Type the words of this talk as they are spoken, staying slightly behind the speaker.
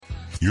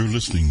You're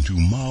listening to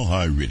Mile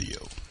High Radio.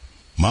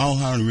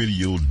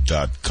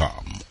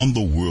 MileHighRadio.com on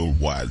the World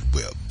Wide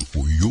Web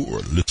for your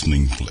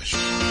listening pleasure.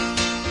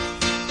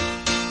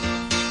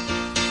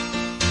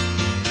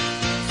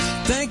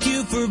 Thank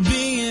you for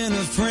being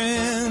a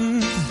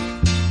friend.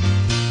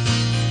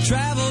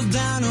 Travel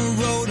down a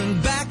road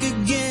and back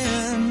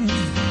again.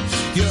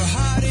 Your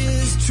heart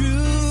is true.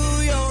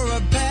 You're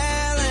a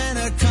pal and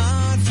a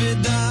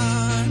confidant.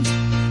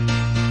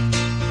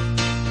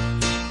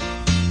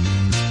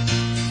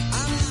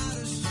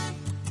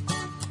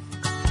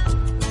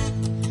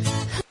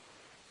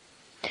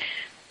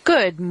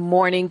 Good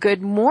morning,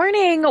 good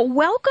morning.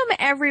 Welcome,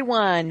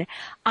 everyone.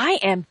 I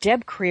am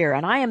Deb Creer,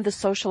 and I am the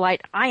socialite.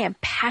 I am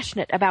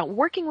passionate about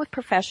working with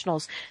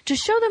professionals to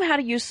show them how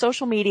to use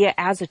social media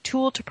as a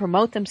tool to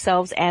promote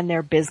themselves and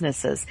their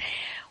businesses.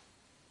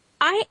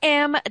 I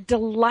am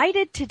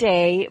delighted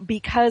today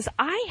because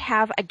I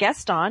have a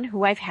guest on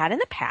who I've had in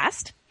the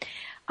past,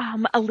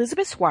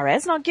 Elizabeth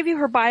Suarez, and I'll give you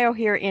her bio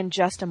here in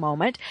just a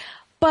moment.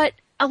 But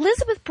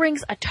Elizabeth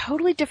brings a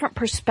totally different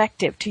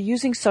perspective to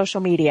using social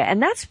media, and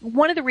that's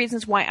one of the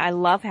reasons why I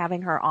love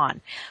having her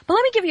on. But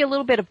let me give you a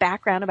little bit of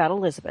background about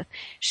Elizabeth.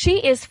 She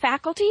is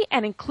faculty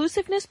and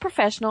inclusiveness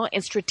professional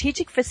in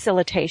strategic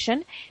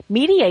facilitation,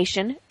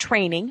 mediation,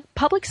 training,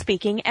 public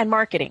speaking, and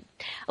marketing.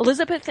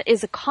 Elizabeth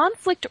is a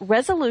conflict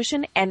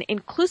resolution and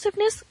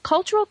inclusiveness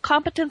cultural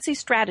competency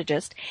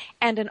strategist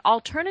and an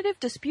alternative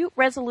dispute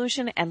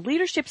resolution and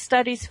leadership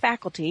studies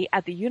faculty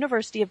at the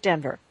University of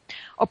Denver.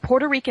 A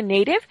Puerto Rican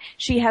native,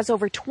 she has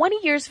over 20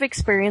 years of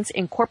experience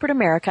in corporate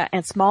America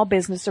and small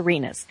business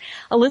arenas.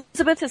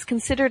 Elizabeth is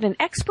considered an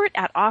expert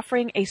at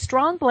offering a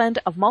strong blend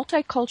of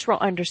multicultural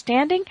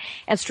understanding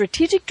and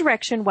strategic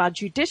direction while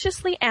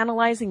judiciously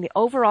analyzing the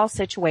overall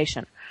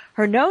situation.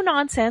 Her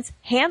no-nonsense,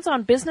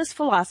 hands-on business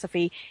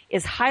philosophy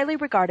is highly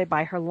regarded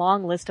by her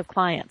long list of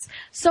clients.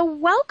 So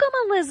welcome,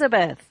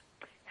 Elizabeth.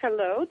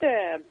 Hello,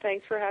 Deb.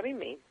 Thanks for having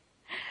me.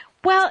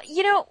 Well,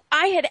 you know,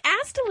 I had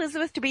asked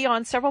Elizabeth to be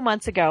on several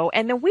months ago,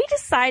 and then we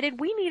decided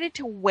we needed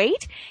to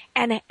wait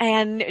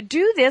and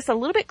do this a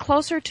little bit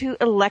closer to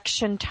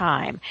election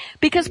time,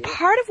 because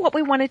part of what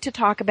we wanted to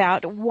talk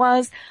about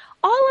was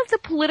all of the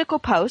political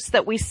posts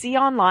that we see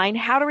online,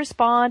 how to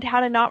respond, how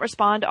to not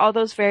respond, all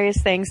those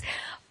various things.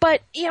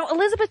 But, you know,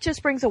 Elizabeth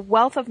just brings a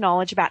wealth of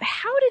knowledge about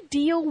how to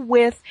deal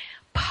with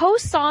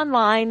posts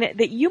online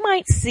that you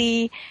might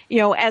see, you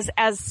know,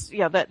 as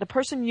you know, the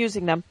person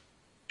using them,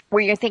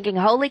 where you're thinking,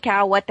 holy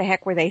cow, what the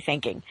heck were they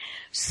thinking?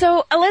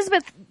 So,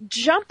 Elizabeth,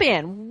 jump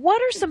in.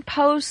 What are some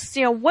posts,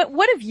 you know,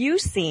 what have you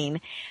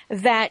seen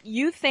that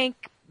you think,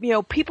 you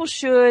know, people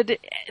should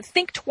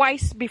think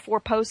twice before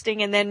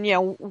posting, and then, you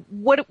know,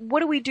 what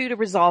do we do to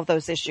resolve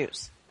those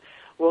issues?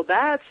 Well,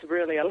 that's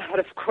really a lot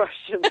of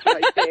questions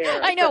right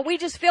there. I know. We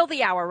just filled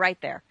the hour right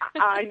there.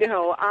 I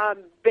know.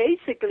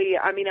 Basically,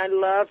 I mean, I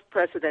love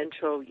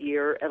presidential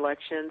year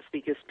elections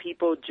because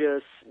people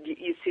just,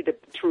 you see the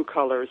true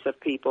colors of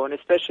people, and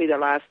especially the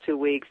last 2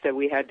 weeks that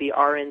we had the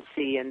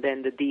RNC and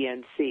then the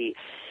DNC.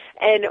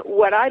 And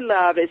what I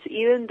love is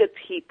even the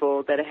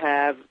people that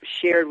have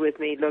shared with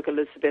me, look,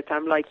 Elizabeth,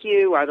 I'm like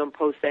you. I don't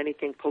post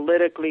anything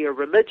politically or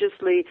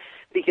religiously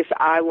because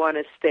I want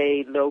to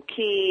stay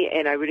low-key,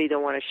 and I really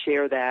don't want to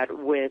share that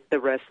with the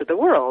rest of the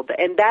world.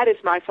 And that is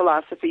my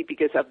philosophy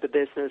because of the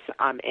business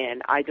I'm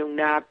in. I do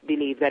not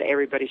believe that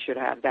everybody should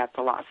have that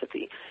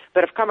philosophy.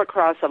 But I've come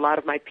across a lot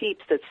of my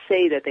peeps that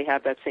say that they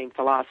have that same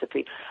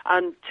philosophy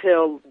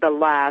until the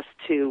last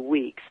 2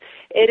 weeks.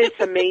 It is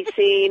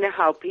amazing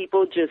how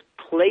people just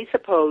place a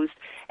post,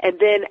 and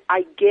then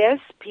I guess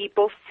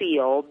people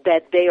feel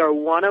that they are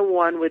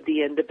one-on-one with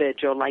the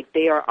individual, like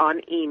they are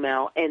on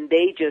email, and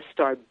they just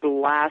start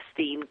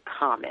blasting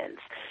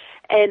comments.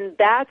 And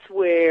that's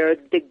where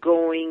the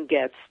going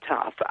gets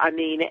tough. I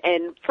mean,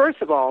 and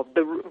first of all,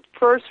 the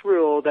first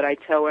rule that I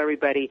tell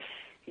everybody,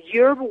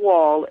 your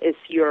wall is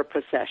your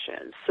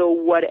possession. So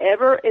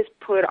whatever is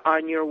put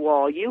on your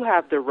wall, you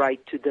have the right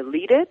to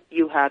delete it.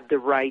 You have the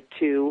right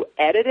to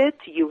edit it.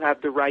 You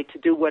have the right to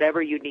do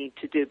whatever you need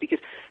to do because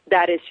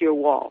that is your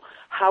wall.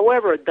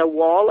 However, the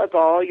wall of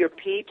all your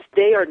peeps,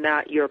 they are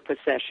not your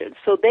possession.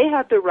 So they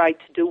have the right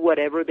to do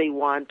whatever they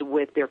want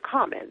with their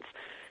comments.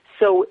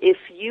 So if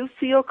you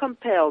feel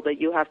compelled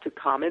that you have to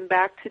comment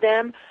back to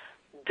them,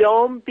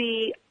 don't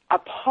be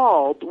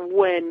appalled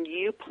when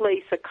you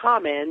place a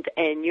comment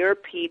and your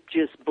peep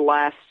just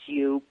blasts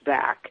you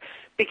back.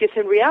 Because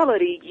in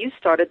reality, you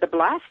started the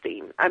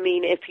blasting. I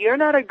mean, if you're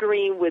not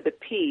agreeing with the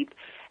peep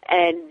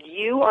and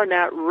you are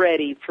not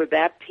ready for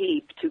that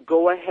peep to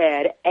go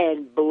ahead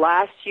and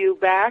blast you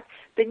back,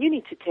 then you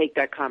need to take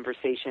that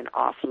conversation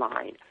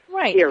offline.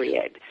 Right.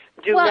 Period.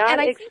 Do not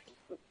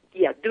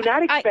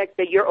expect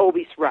that you're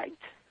always right.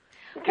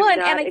 Well,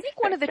 and I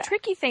think one of the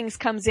tricky things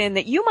comes in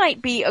that you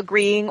might be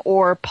agreeing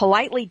or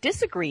politely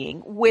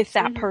disagreeing with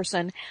that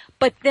person,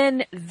 but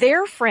then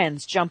their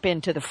friends jump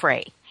into the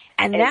fray.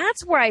 And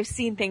that's where I've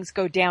seen things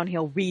go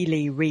downhill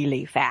really,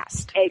 really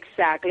fast.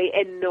 Exactly.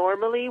 And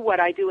normally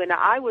what I do, and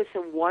I was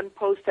in one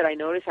post that I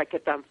noticed I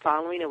kept on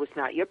following. It was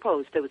not your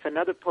post. It was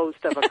another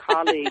post of a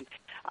colleague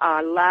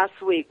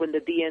last week when the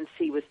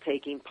DNC was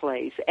taking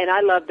place. And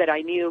I love that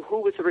I knew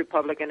who was a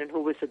Republican and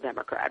who was a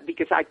Democrat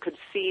because I could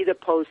see the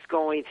posts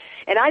going.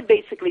 And I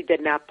basically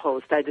did not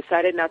post. I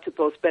decided not to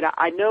post, but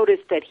I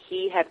noticed that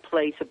he had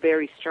placed a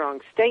very strong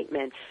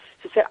statement.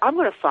 So I said, I'm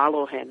going to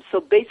follow him. So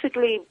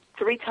basically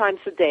 3 times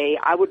a day,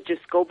 I would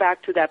just go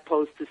back to that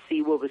post to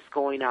see what was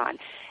going on.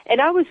 And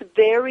I was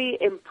very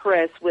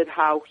impressed with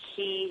how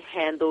he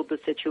handled the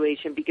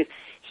situation because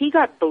he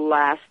got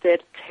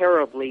blasted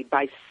terribly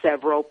by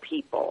several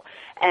people.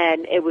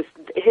 And it was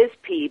his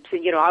peeps,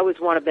 and, you know, I was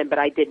one of them, but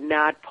I did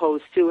not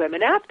post to him.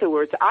 And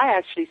afterwards, I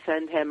actually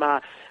sent him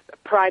a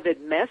private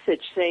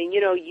message saying,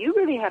 you know, you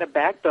really had a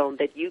backbone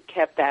that you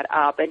kept that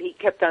up. And he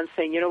kept on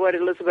saying, you know what,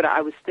 Elizabeth,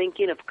 I was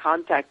thinking of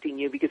contacting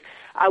you because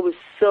I was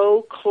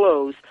so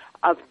close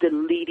of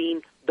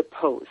deleting the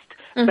post.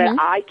 Mm-hmm.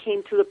 But I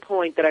came to the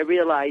point that I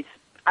realized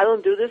I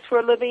don't do this for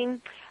a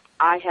living.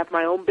 I have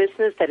my own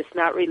business that is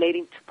not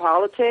relating to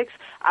politics.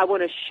 I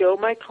want to show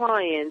my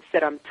clients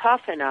that I'm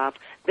tough enough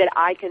that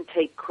I can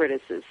take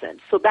criticism.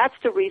 So that's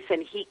the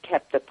reason he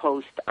kept the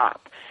post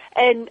up.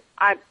 And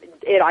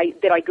did I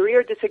agree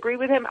or disagree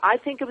with him? I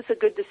think it was a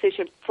good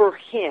decision for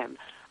him.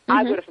 Mm-hmm.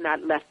 I would have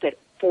not left it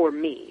for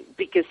me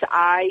because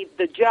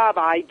the job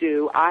I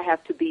do, I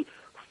have to be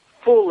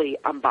fully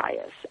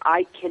unbiased.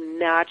 I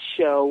cannot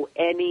show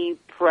any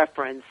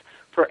preference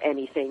for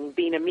anything.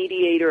 Being a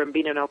mediator and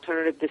being an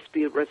alternative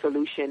dispute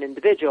resolution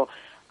individual,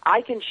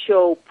 I can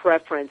show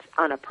preference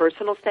on a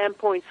personal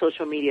standpoint.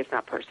 Social media is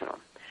not personal.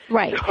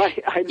 Right. So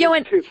I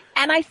need to.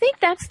 And I think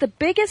that's the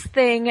biggest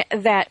thing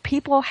that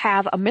people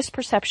have a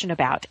misperception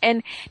about.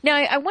 And now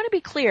I want to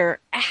be clear,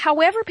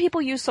 however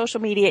people use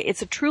social media,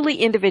 it's a truly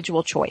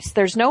individual choice.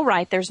 There's no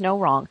right, there's no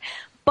wrong.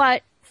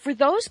 But for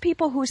those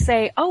people who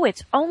say, oh,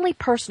 it's only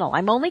personal,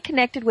 I'm only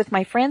connected with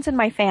my friends and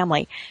my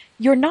family,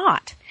 you're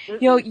not.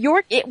 Mm-hmm.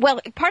 You know,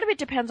 part of it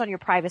depends on your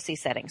privacy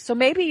settings. So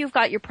maybe you've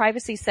got your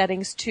privacy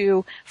settings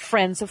to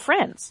friends of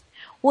friends.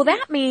 Well,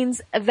 that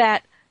means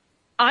that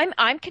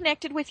I'm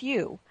connected with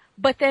you,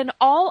 but then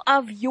all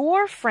of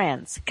your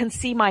friends can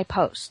see my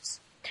posts.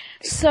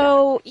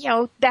 So, you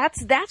know,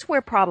 that's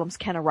where problems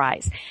can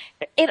arise.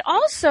 It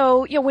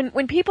also, you know,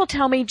 when people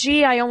tell me,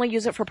 gee, I only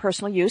use it for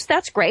personal use,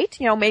 that's great.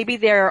 You know, maybe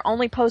they're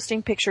only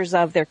posting pictures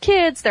of their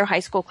kids, their high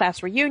school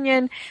class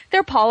reunion,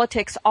 their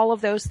politics, all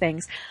of those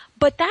things.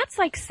 But that's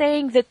like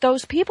saying that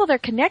those people they're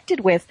connected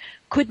with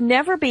could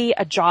never be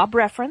a job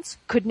reference,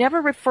 could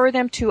never refer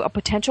them to a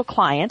potential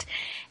client.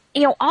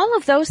 You know, all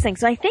of those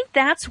things. And I think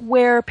that's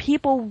where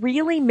people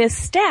really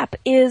misstep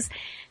is,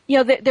 you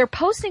know, they're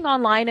posting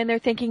online and they're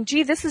thinking,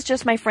 gee, this is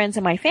just my friends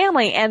and my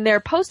family. And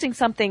they're posting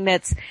something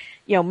that's,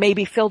 you know,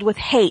 maybe filled with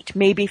hate,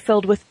 maybe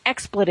filled with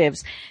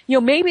expletives. You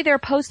know, maybe they're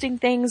posting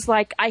things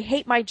like, I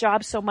hate my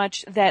job so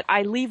much that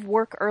I leave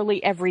work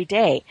early every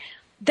day.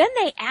 Then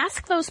they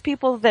ask those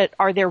people that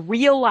are their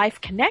real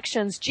life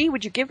connections, gee,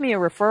 would you give me a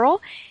referral?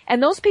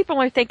 And those people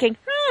are thinking,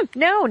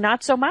 no,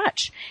 not so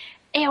much.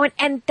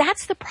 And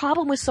that's the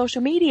problem with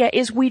social media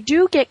is we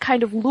do get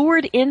kind of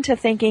lured into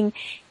thinking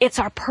it's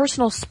our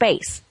personal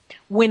space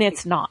when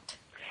it's not.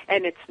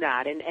 And it's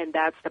not, and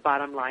that's the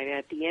bottom line. And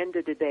at the end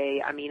of the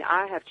day, I mean,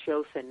 I have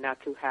chosen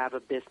not to have a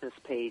business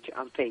page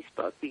on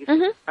Facebook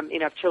because,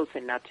 I've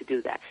chosen not to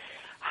do that.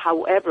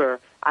 However,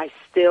 I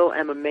still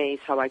am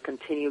amazed how I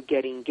continue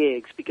getting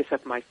gigs because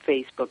of my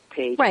Facebook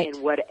page. Right.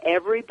 And what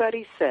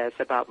everybody says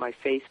about my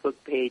Facebook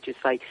page is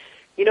like,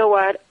 you know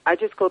what, I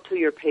just go to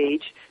your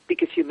page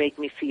because you make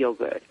me feel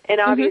good. And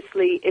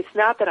obviously, it's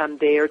not that I'm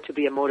there to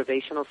be a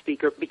motivational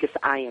speaker because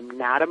I am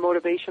not a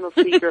motivational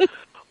speaker.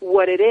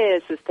 What it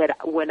is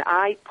that when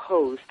I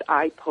post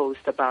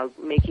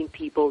about making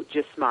people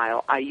just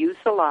smile. I use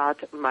a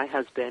lot my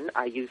husband.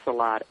 I use a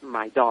lot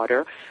my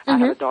daughter. I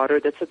have a daughter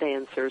that's a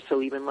dancer,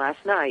 so even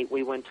last night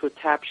we went to a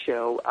tap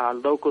show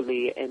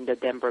locally in the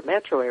Denver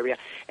metro area,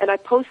 and I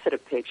posted a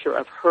picture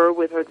of her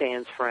with her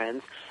dance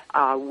friends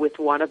with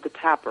one of the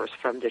tappers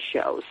from the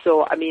show.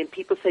 So, I mean,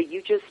 people say,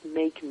 you just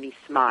make me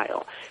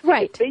smile.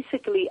 Right. Because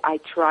basically, I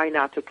try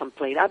not to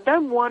complain. I've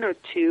done one or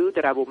two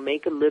that I will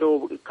make a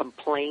little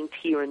complaint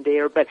here and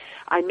there, but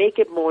I make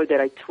it more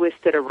that I twist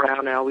it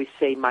around. I always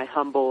say my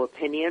humble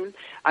opinion.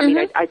 I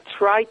mean, I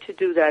try to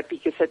do that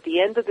because at the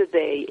end of the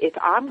day, if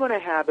I'm going to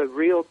have a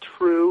real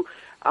true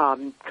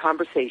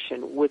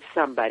conversation with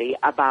somebody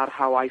about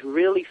how I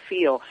really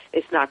feel,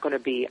 it's not going to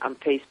be on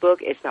Facebook,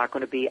 it's not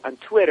going to be on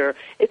Twitter,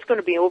 it's going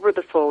to be over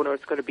the phone, or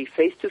it's going to be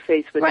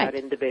face-to-face with that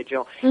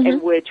individual,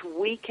 in which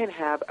we can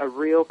have a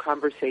real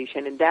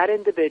conversation, and that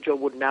individual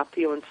would not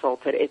feel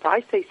insulted. If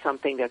I say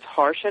something that's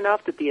harsh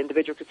enough that the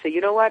individual could say,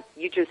 you know what,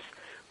 you just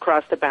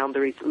crossed the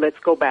boundaries, let's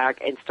go back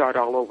and start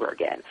all over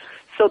again.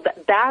 So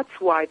that's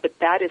why, but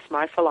that is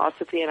my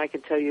philosophy, and I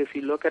can tell you if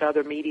you look at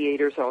other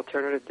mediators,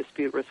 alternative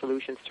dispute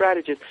resolution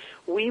strategists,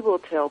 we will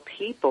tell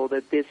people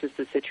that this is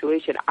the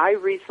situation. I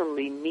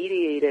recently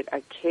mediated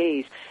a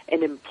case,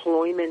 an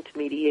employment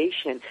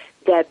mediation,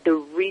 that the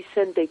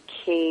reason they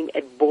came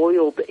and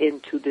boiled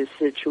into this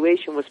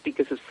situation was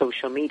because of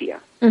social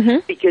media. Mm-hmm.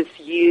 Because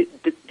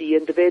the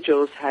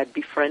individuals had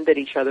befriended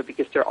each other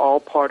because they're all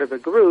part of a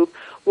group.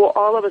 Well,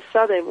 all of a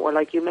sudden, or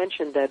like you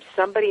mentioned, that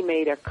somebody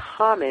made a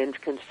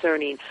comment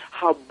concerning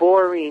how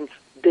boring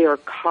their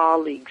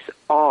colleagues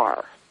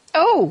are.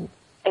 Oh.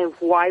 And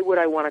why would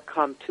I want to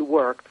come to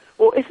work?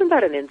 Well, isn't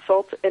that an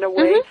insult in a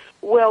way?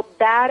 Mm-hmm. Well,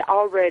 that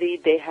already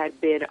they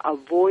had been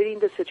avoiding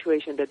the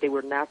situation that they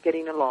were not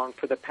getting along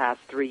for the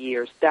past 3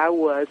 years. That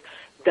was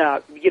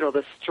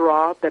the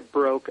straw that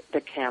broke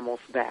the camel's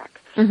back.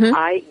 Mm-hmm.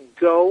 I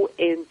go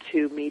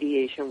into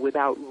mediation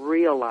without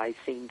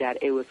realizing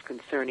that it was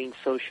concerning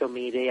social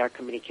media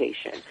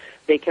communication.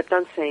 They kept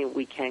on saying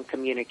we can't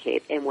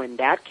communicate. And when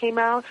that came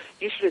out,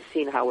 you should have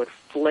seen how it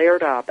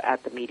flared up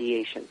at the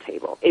mediation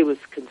table. It was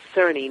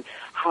concerning,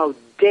 how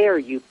dare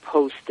you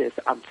post this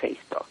on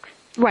Facebook?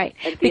 Right,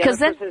 because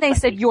then they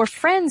said your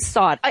friends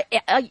saw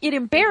it. It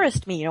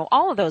embarrassed me,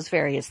 all of those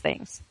various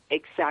things.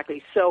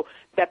 Exactly. So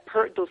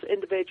those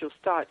individuals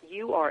thought,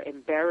 you are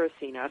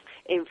embarrassing us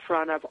in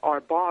front of our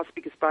boss,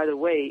 because, by the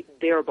way,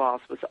 their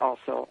boss was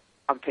also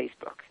on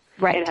Facebook.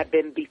 Right. And had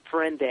been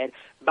befriended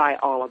by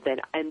all of them.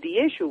 And the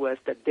issue was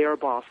that their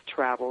boss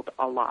traveled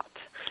a lot.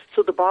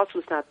 So the boss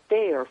was not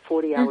there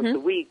 40 hours Mm-hmm. a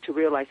week to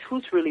realize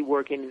who's really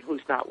working and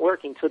who's not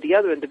working. So the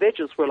other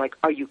individuals were like,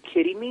 are you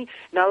kidding me?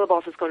 Now the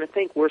boss is going to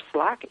think we're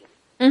slacking.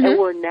 Mm-hmm. And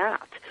we're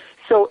not.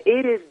 So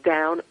it is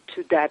down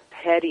to that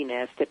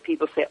pettiness that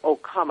people say, oh,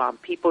 come on,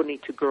 people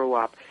need to grow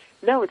up.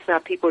 No, it's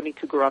not people need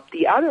to grow up.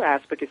 The other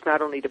aspect is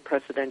not only the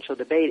presidential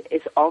debate,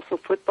 it's also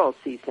football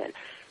season.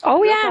 Oh,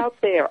 Look yeah. out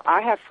there.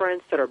 I have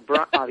friends that are,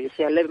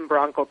 obviously, I live in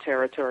Bronco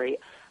territory.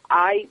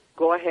 I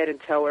go ahead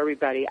and tell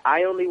everybody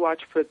I only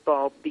watch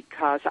football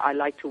because I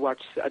like to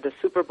watch the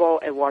Super Bowl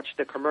and watch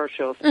the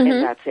commercials, Mm-hmm.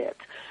 and that's it.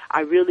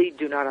 I really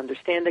do not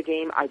understand the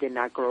game. I did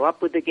not grow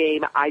up with the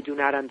game. I do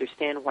not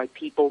understand why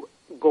people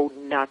go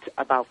nuts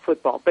about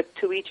football, but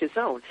to each his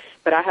own.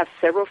 But I have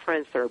several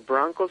friends that are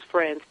Broncos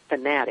fans,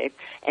 fanatic,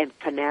 and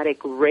fanatic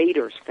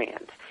Raiders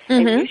fans.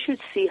 Mm-hmm. And you should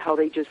see how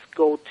they just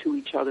go to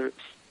each other's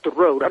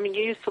throat. I mean,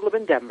 you used to live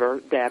in Denver,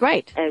 Deb,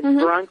 right? And Mm-hmm.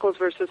 Broncos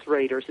versus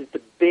Raiders is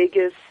the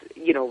biggest,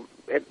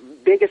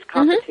 biggest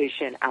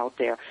competition out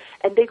there.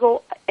 And they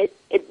go.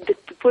 The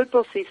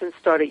football season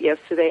started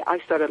yesterday. I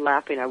started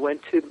laughing. I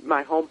went to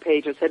my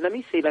homepage and said, "Let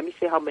me see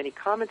how many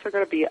comments are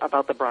going to be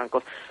about the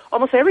Broncos."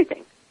 Almost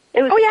everything.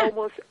 It was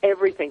almost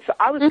everything. So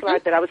I was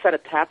glad that I was at a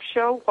tap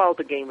show while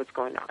the game was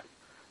going on.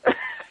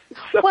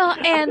 So well,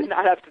 and I did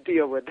not have to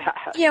deal with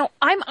that.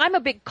 I'm a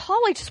big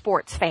college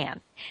sports fan,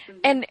 mm-hmm.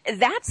 and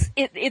that's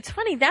it. It's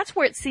funny. That's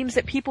where it seems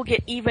that people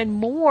get even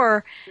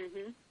more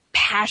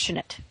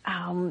passionate,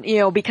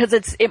 because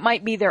it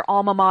might be their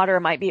alma mater,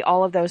 it might be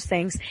all of those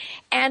things.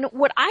 And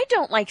what I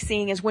don't like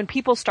seeing is when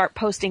people start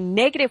posting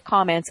negative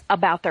comments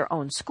about their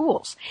own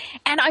schools.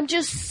 And I'm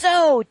just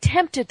so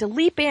tempted to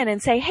leap in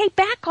and say, hey,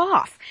 back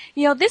off.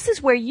 This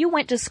is where you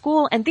went to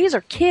school and these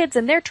are kids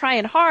and they're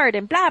trying hard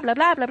and blah, blah,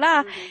 blah, blah,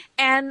 blah. Mm-hmm.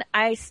 And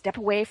I step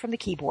away from the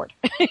keyboard.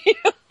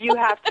 You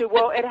have to.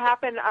 Well, it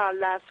happened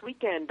last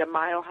weekend, the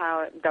Mile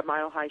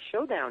High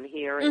Showdown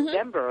here in mm-hmm.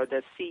 Denver,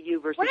 the CU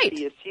versus right.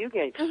 CSU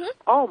game. Mm-hmm.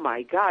 Oh,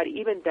 my God,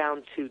 even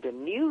down to the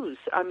news.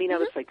 I mean, mm-hmm. I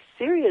was like,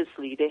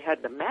 seriously, they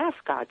had the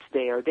mascots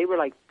there. They were,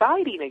 like,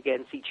 fighting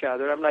against each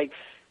other. I'm like,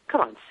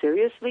 come on,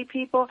 seriously,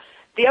 people?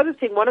 The other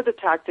thing, one of the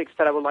tactics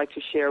that I would like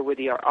to share with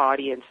your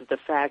audience is the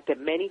fact that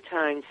many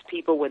times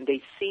people, when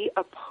they see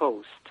a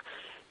post,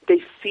 they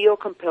feel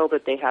compelled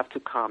that they have to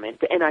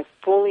comment. And I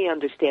fully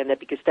understand that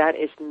because that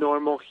is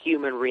normal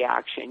human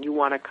reaction. You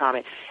want to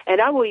comment.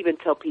 And I will even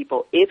tell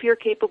people, if you're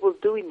capable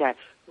of doing that,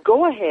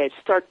 go ahead,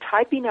 start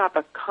typing up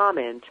a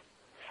comment,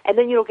 and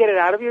then you'll get it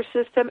out of your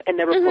system and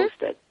never mm-hmm.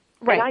 post it.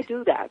 Right. And I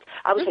do that.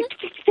 I was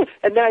mm-hmm. like,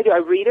 and then I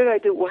read it, I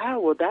do, wow,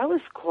 well, that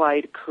was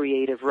quite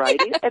creative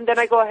writing, and then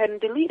I go ahead and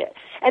delete it.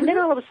 And then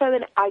all of a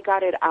sudden, I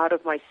got it out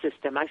of my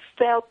system. I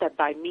felt that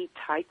by me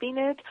typing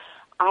it,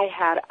 I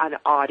had an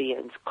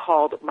audience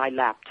called my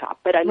laptop,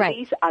 but at right.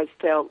 least I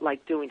felt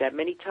like doing that.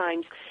 Many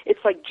times,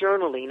 it's like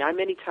journaling. I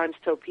many times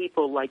tell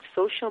people, like,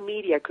 social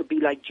media could be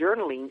like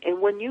journaling,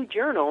 and when you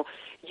journal,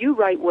 you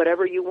write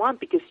whatever you want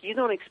because you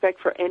don't expect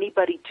for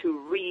anybody to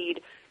read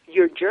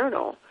your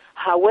journal.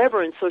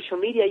 However, in social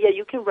media, yeah,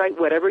 you can write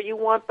whatever you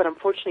want, but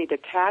unfortunately the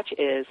catch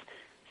is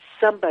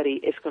somebody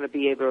is going to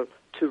be able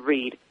to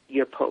read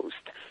your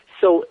post.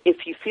 So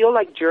if you feel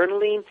like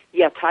journaling,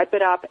 yeah, type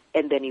it up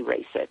and then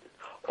erase it.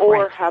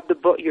 Or right. have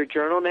your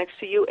journal next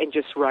to you and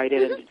just write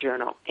it mm-hmm. in the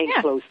journal and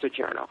yeah. close the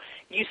journal.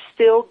 You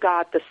still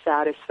got the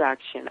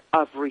satisfaction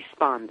of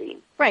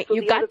responding. Right, so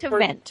you got to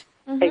vent.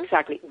 Mm-hmm.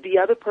 Exactly. The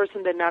other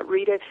person did not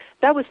read it.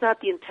 That was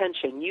not the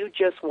intention. You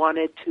just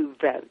wanted to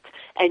vent,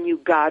 and you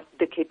got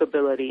the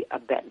capability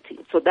of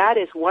venting. So that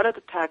is one of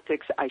the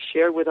tactics I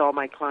share with all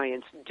my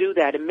clients. Do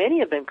that, and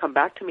many of them come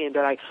back to me and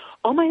they're like,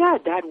 oh, my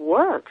God, that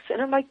works.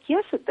 And I'm like,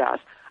 yes, it does.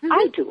 Mm-hmm.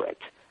 I do it.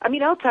 I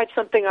mean, I'll type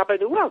something up. I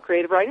do, well,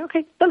 creative writing.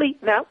 Okay,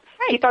 delete now.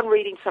 Right. Keep on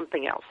reading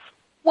something else.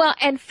 Well,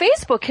 and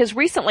Facebook has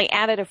recently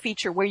added a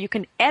feature where you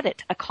can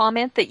edit a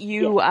comment that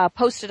you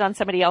posted on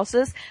somebody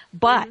else's,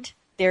 but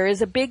there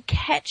is a big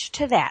catch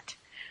to that.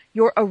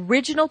 Your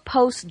original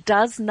post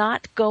does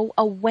not go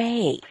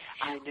away.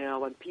 I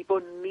know, and people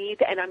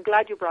need, and I'm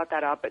glad you brought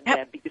that up,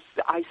 Deb, because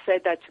I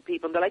said that to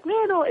people, and they're like,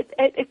 no, it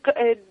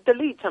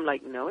deletes. I'm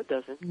like, no, it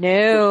doesn't.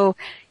 No,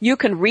 you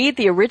can read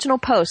the original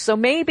post. So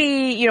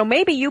maybe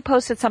you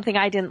posted something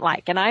I didn't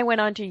like, and I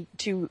went on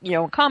to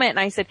comment, and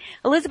I said,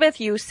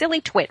 Elizabeth, you silly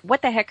twit,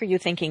 what the heck are you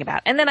thinking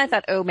about? And then I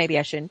thought, oh, maybe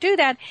I shouldn't do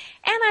that.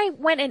 And I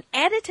went and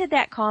edited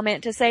that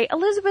comment to say,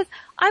 Elizabeth,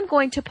 I'm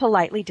going to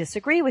politely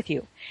disagree with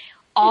you.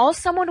 All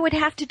someone would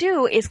have to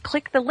do is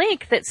click the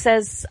link that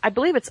says, I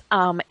believe it's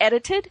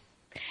edited.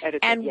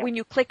 And when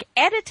you click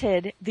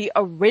edited, the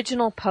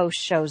original post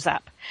shows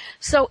up.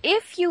 So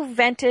if you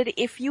vented,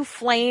 if you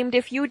flamed,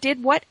 if you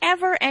did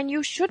whatever and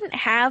you shouldn't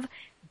have,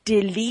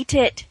 delete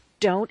it.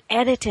 Don't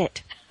edit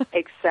it.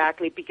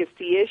 Exactly, because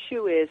the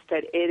issue is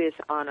that it is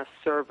on a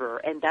server.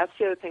 And that's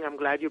the other thing, I'm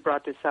glad you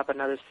brought this up.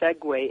 Another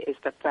segue is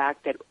the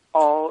fact that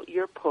all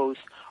your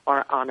posts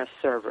are on a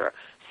server.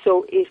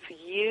 So if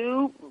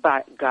you,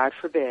 but God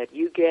forbid,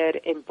 you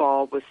get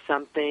involved with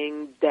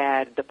something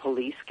that the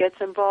police gets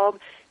involved,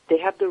 they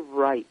have the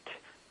right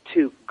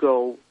to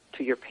go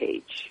to your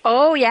page.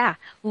 Oh, yeah.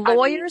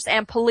 Lawyers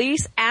and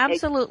police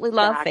absolutely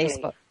love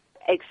Facebook.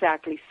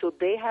 Exactly. So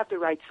they have the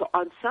right. So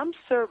on some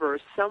server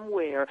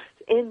somewhere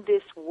in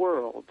this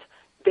world,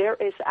 there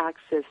is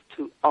access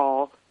to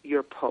all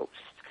your posts.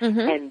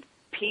 And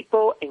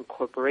people and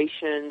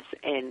corporations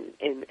and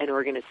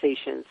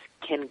organizations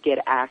can get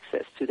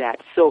access to that.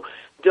 So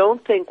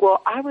don't think,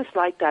 well, I was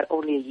like that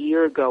only a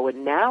year ago,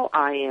 and now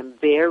I am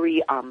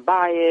very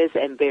unbiased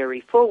and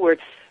very forward.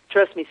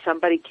 Trust me,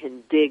 somebody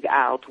can dig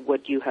out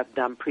what you have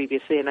done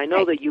previously. And I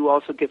know that you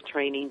also give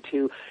training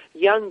to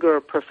younger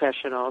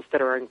professionals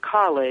that are in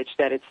college,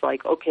 that it's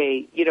like,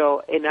 okay,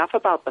 enough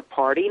about the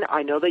partying.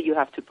 I know that you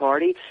have to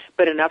party,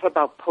 but enough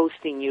about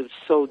posting you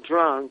so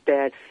drunk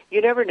that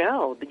you never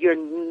know. Your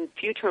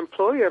future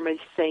employer may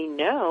say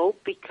no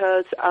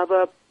because of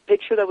a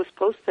picture that was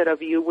posted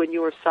of you when you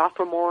were a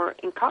sophomore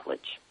in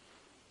college.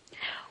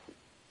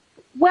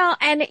 Well,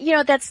 and,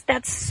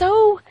 that's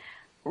so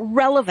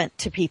relevant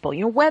to people,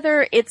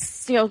 whether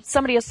it's,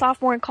 somebody a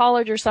sophomore in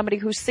college or somebody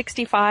who's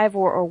 65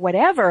 or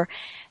whatever,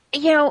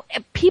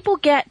 people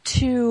get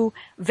to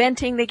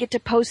venting, they get to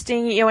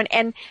posting,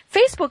 and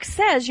Facebook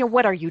says,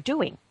 what are you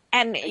doing?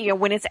 And,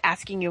 when it's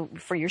asking you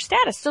for your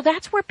status. So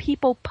that's where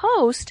people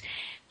post,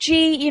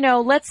 gee,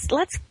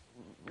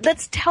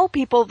 let's tell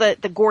people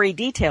the gory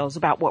details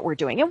about what we're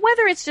doing. And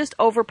whether it's just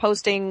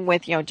over-posting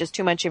with, just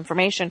too much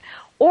information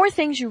or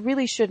things you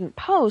really shouldn't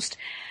post,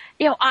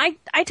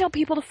 I tell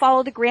people to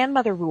follow the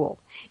grandmother rule.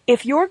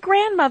 If your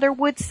grandmother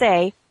would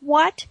say,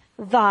 what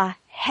the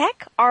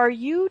heck are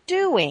you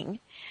doing?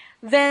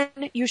 Then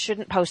you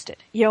shouldn't post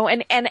it.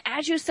 And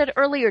as you said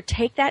earlier,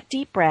 take that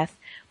deep breath,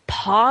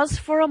 pause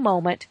for a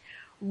moment,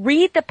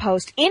 read the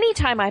post.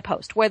 Anytime I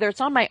post, whether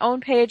it's on my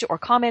own page or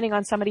commenting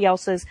on somebody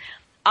else's,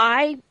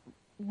 I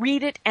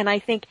read it and I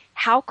think,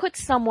 how could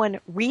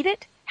someone read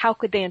it? How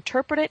could they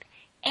interpret it?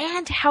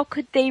 And how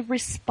could they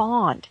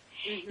respond?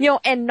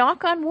 And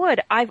knock on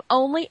wood, I've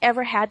only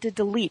ever had to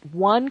delete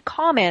one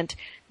comment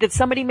that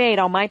somebody made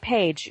on my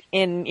page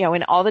in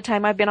all the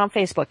time I've been on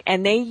Facebook,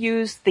 and they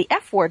used the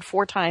F word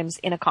 4 times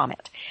in a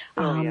comment.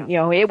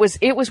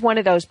 It was one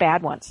of those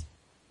bad ones.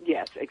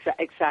 Yes,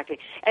 exactly.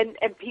 And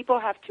people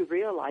have to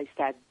realize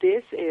that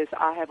this is,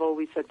 I have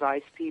always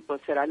advised people,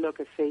 said I look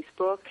at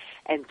Facebook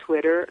and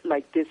Twitter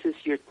like this is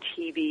your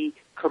TV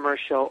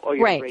commercial or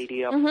your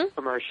radio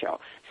commercial.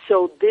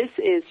 So this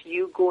is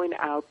you going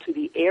out to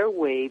the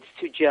airwaves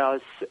to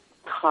just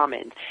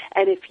comment.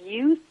 And if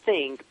you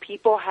think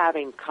people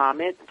having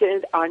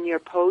commented on your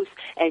post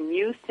and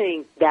you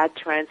think that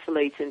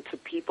translates into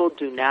people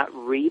do not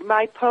read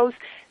my post,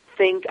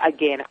 think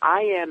again.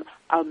 I am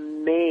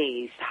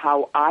amazed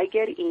how I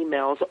get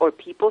emails or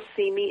people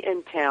see me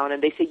in town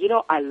and they say,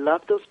 I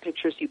love those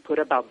pictures you put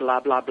about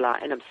blah, blah, blah.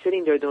 And I'm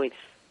sitting there doing,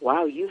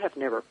 wow, you have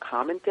never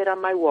commented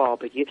on my wall,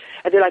 and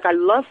they're like, I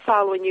love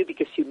following you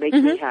because you make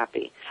me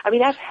happy. I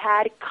mean, I've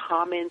had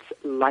comments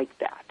like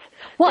that.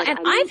 Well, and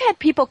I've had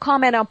people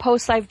comment on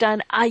posts I've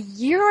done a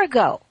year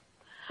ago.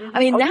 I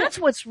mean, that's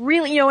what's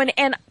really,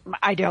 and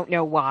I don't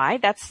know why.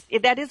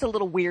 That is a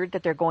little weird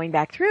that they're going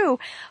back through.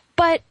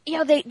 But,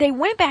 they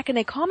went back and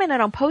they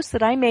commented on posts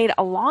that I made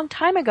a long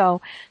time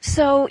ago.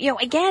 So,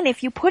 again,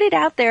 if you put it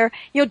out there,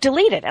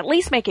 delete it. At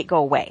least make it go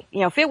away.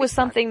 If it was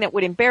something that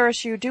would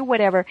embarrass you, do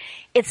whatever.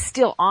 It's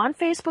still on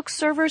Facebook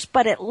servers,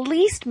 but at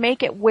least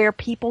make it where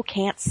people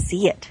can't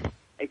see it.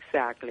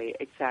 Exactly.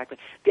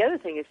 The other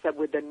thing is that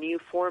with the new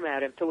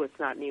format, and so it's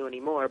not new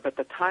anymore, but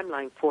the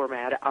timeline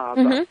format of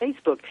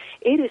Facebook,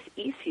 it is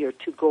easier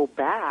to go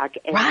back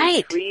and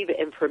retrieve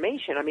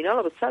information. I mean, all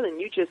of a sudden,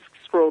 you just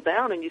scroll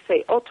down and you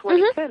say,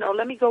 2010,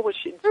 let me go and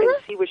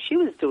see what she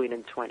was doing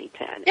in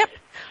 2010. Yep.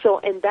 So,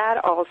 and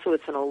that also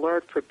is an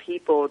alert for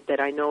people that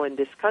I know in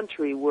this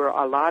country where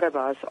a lot of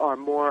us are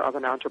more of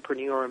an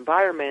entrepreneur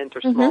environment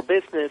or small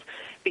business,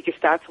 because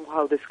that's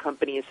how this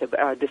country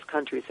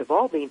is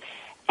evolving.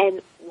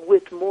 And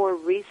with more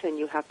reason,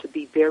 you have to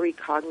be very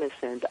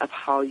cognizant of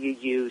how you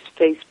use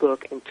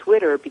Facebook and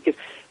Twitter, because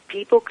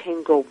people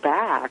can go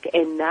back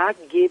and not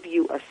give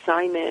you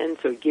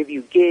assignments or give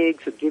you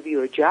gigs or give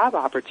you a job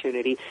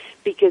opportunity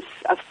because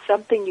of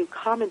something you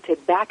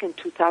commented back in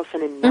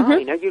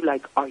 2009. Are you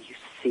like, are you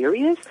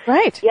serious?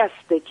 Right. Yes,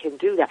 they can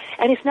do that.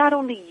 And it's not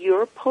only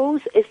your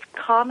post, it's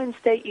comments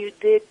that you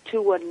did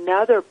to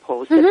another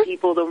post that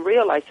people don't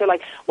realize. They're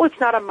like, well, it's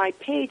not on my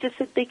page. It's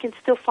that they can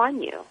still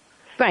find you.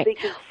 Right. They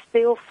can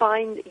still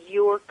find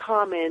your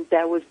comment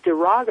that was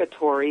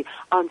derogatory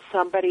on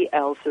somebody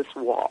else's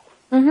wall.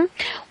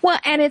 Well,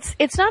 and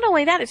it's not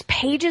only that, it's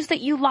pages that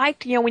you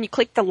liked, when you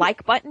click the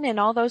like button and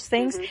all those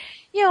things.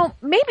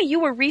 Maybe you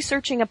were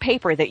researching a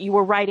paper that you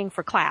were writing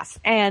for class,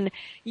 and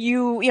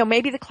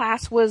maybe the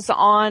class was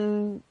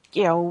on,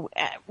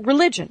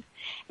 religion.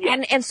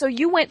 Yeah. And so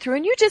you went through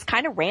and you just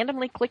kind of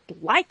randomly clicked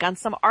like on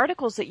some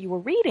articles that you were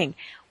reading.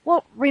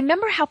 Well,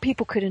 remember how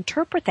people could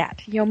interpret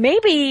that.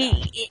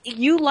 Maybe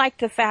you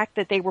liked the fact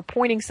that they were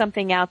pointing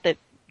something out that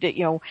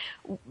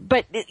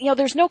but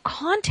there's no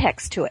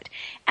context to it.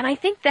 And I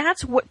think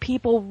that's what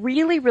people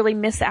really, really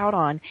miss out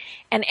on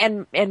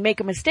and make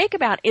a mistake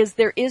about, is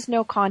there is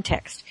no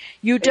context.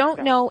 You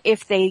don't know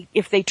if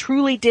they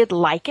truly did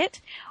like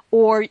it,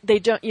 or they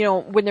don't,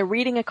 when they're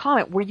reading a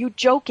comment, were you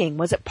joking?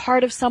 Was it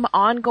part of some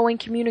ongoing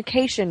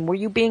communication? Were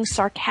you being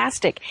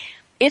sarcastic?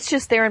 It's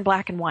just there in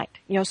black and white.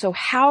 So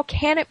how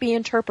can it be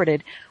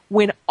interpreted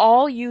when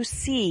all you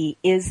see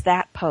is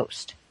that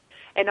post?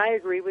 And I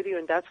agree with you,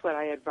 and that's what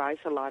I advise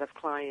a lot of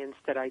clients,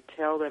 that I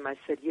tell them, I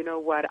said, you know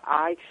what,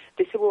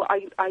 they say, well,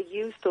 I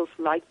use those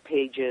like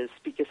pages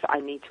because I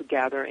need to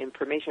gather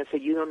information. I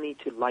said, you don't need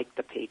to like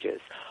the pages.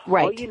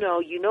 Right. All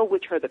you know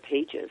which are the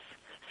pages.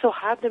 So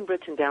have them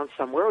written down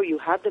somewhere, or you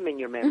have them in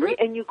your memory,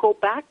 and you go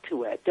back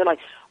to it. They're like,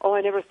 oh,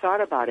 I never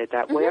thought about it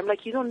that way. I'm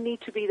like, you don't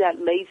need to be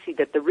that lazy,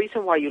 that the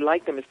reason why you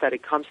like them is that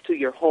it comes to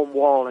your home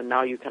wall and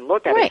now you can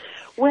look at it.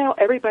 Well,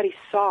 everybody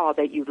saw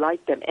that you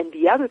liked them. And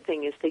the other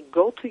thing is they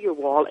go to your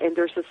wall and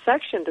there's a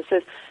section that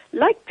says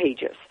like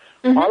pages.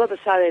 All of a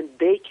sudden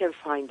they can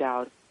find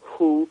out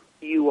who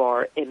you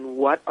are and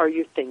what are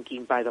you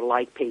thinking by the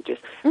like pages.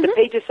 The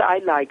pages I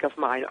like of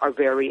mine are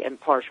very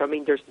impartial. I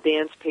mean, there's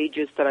dance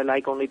pages that I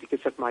like only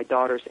because of my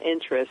daughter's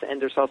interest,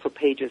 and there's also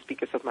pages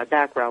because of my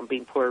background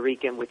being Puerto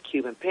Rican with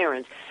Cuban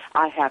parents.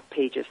 I have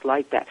pages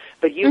like that.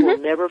 But you will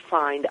never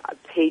find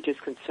pages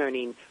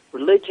concerning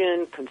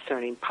religion,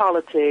 concerning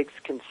politics,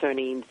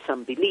 concerning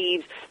some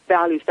beliefs,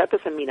 values. That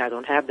doesn't mean I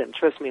don't have them.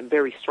 Trust me, I'm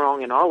very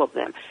strong in all of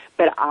them.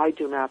 But I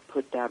do not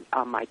put them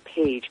on my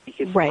page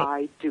because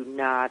I do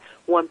not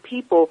want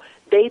people,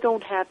 they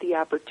don't have the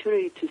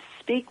opportunity to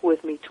speak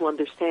with me to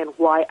understand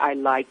why I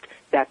liked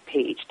that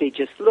page. They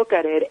just look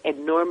at it,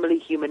 and normally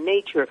human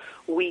nature,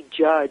 we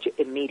judge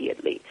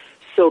immediately.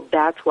 So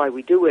that's why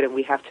we do it, and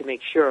we have to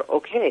make sure,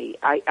 okay,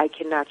 I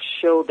cannot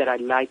show that I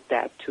like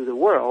that to the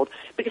world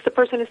because the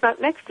person is not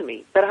next to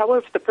me. But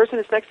however, if the person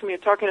is next to me or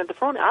talking on the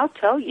phone, I'll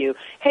tell you,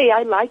 hey,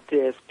 I like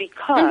this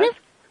because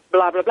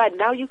blah, blah, blah.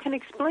 Now you can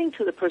explain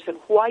to the person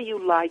why you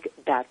like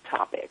that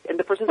topic. And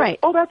the person says,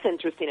 oh, that's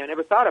interesting. I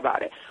never thought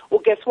about it. Well,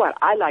 guess what?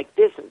 I like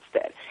this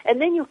instead. And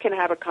then you can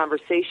have a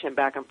conversation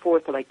back and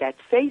forth like that.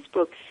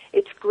 Facebook,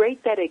 it's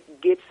great that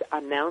it gets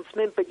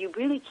announcement, but you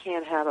really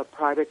can't have a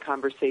private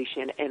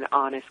conversation, an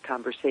honest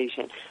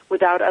conversation,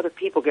 without other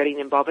people getting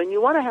involved. And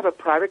you want to have a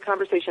private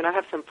conversation. I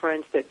have some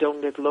friends that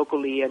don't live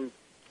locally, and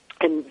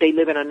they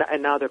live in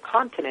another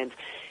continent.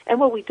 And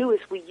what we do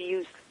is we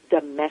use the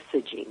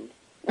messaging.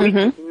 We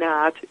do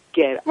not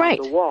get on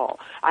the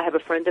wall. I have a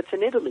friend that's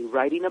in Italy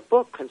writing a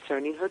book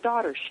concerning her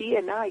daughter. She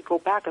and I go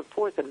back and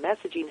forth in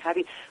messaging,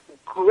 having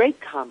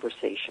great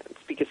conversations.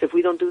 Because if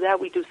we don't do that,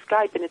 we do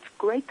Skype, and it's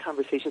great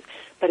conversations.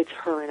 But it's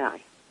her and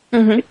I.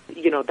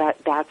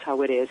 That's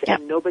how it is. Yep.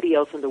 And nobody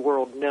else in the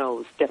world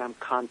knows that I'm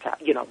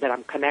that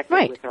I'm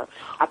connected with her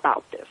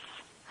about this.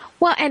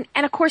 Well, and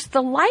of course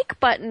the like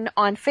button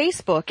on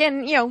Facebook,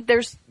 and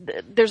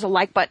there's a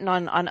like button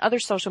on other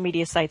social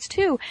media sites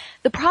too.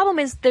 The problem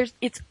is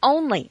it's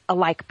only a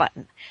like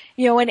button,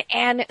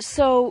 and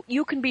so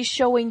you can be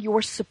showing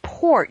your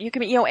support. You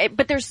can be,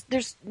 but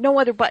there's no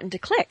other button to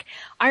click.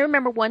 I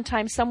remember one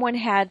time someone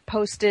had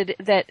posted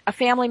that a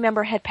family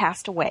member had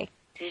passed away.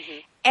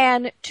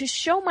 And to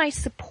show my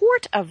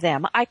support of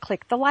them, I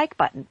clicked the like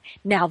button.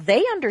 Now,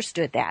 they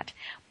understood that,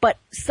 but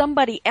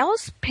somebody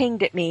else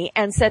pinged at me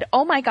and said,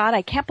 oh, my God,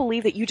 I can't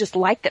believe that you just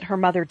liked that her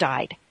mother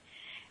died.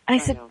 And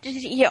I said,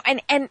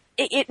 and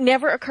it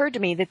never occurred to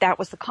me that that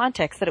was the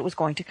context that it was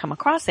going to come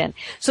across in.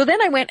 So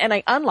then I went and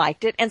I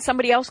unliked it, and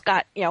somebody else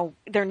got,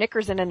 their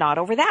knickers in a knot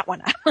over that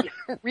one.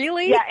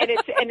 Really? Yeah, and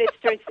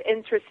it's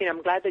interesting.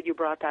 I'm glad that you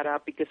brought that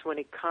up, because when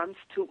it comes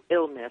to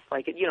illness,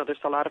 like, there's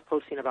a lot of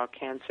posting about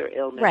cancer,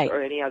 illness, right,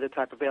 or any other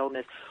type of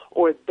illness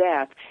or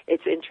death.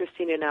 It's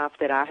interesting enough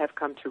that I have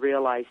come to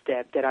realize,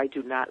 Deb, that I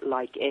do not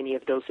like any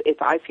of those.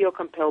 If I feel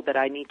compelled that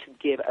I need to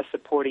give a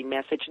supporting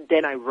message,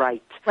 then I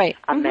write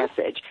a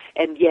message.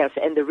 And yes,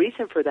 and the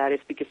reason for that is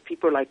because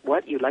people are like,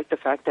 what? You like the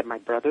fact that my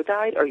brother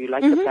died? Or you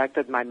like the fact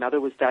that my mother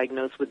was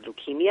diagnosed with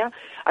leukemia?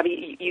 I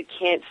mean, you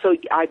can't. So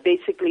I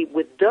basically,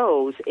 with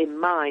those in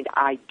mind,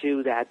 I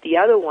do that. The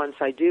other ones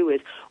I do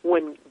is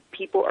when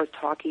people are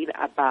talking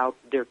about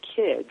their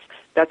kids.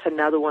 That's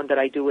another one that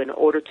I do in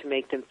order to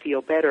make them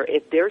feel better.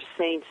 If they're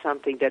saying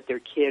something that their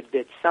kid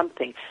did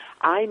something,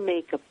 I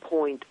make a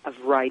point of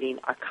writing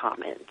a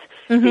comment,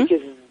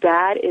 because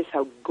that is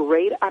a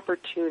great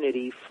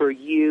opportunity for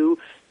you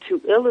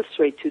to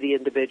illustrate to the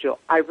individual,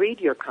 I read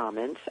your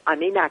comments. I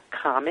may not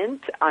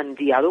comment on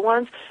the other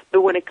ones,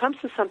 but when it comes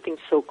to something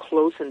so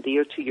close and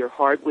dear to your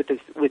heart with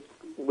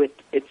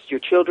it's your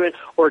children,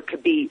 or it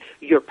could be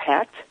your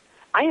pet,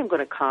 I am going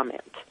to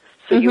comment.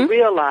 So you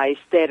realize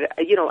that,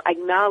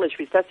 acknowledge,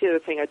 because that's the other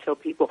thing I tell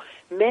people.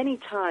 Many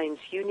times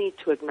you need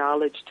to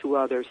acknowledge to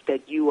others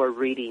that you are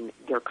reading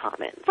their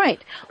comments.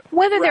 Right.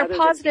 Whether they're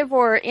positive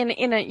or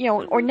in a,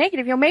 or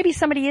negative, maybe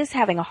somebody is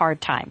having a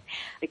hard time.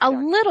 Exactly. A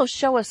little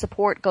show of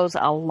support goes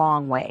a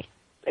long way.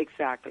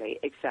 Exactly.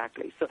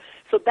 So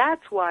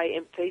that's why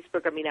in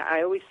Facebook,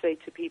 I always say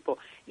to people,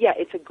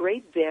 it's a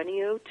great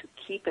venue to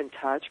keep in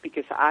touch,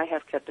 because I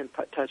have kept in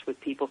touch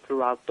with people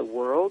throughout the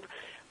world.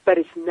 But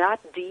it's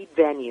not the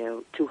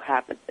venue to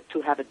have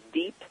a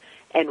deep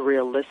and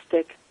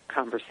realistic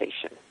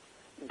conversation.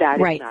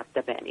 That is not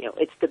the venue.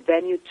 It's the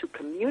venue to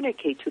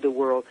communicate to the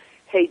world,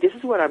 hey, this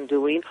is what I'm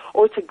doing.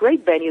 Or it's a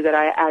great venue that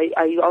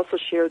I also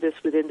share this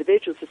with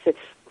individuals to say,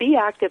 be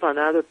active on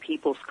other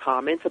people's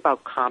comments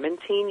about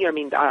commenting,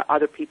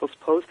 other people's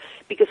posts.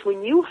 Because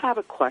when you have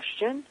a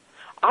question,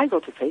 I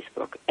go to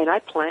Facebook and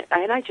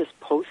I just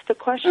post the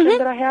question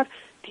that I have.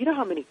 Do you know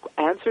how many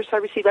answers I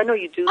receive? I know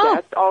you do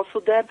that also,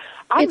 Deb.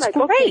 I'm it's like,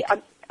 great.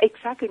 Okay,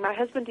 exactly. My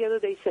husband the other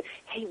day said,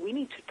 hey, we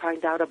need to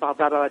find out about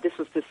blah, blah, blah. This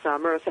was this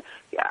summer. I said,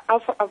 yeah, I'll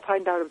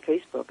find out on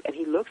Facebook. And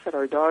he looks at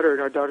our daughter,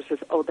 and our daughter says,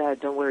 oh, Dad,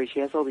 don't worry. She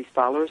has all these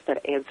followers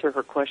that answer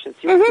her questions.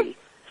 You'll see.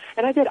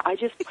 And I did. I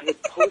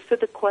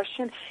posted the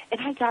question, and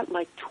I got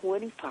like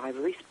 25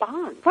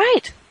 responses.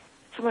 Right.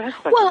 So my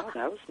husband's like, oh,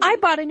 that was nice. I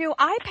bought a new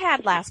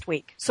iPad last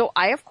week. So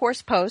I, of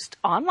course, post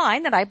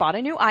online that I bought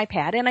a new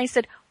iPad, and I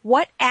said,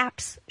 what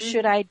apps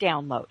should I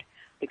download?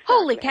 Exactly.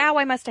 Holy cow,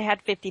 I must have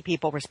had 50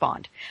 people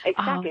respond.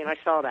 Exactly, and I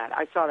saw that.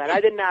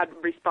 I did not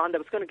respond. I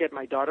was going to get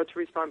my daughter to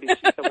respond because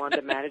she's the one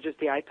that manages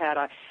the iPad.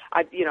 I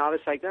was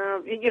like,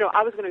 no,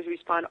 I was going to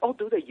respond,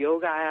 do the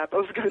yoga app. I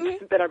was going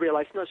to, then I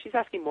realized, no, she's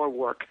asking more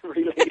work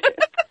related.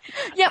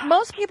 Yeah,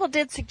 most people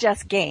did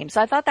suggest games.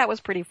 I thought that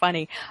was pretty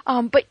funny.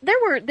 But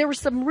there were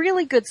some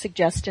really good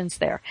suggestions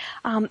there.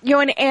 And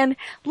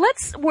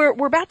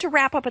we're about to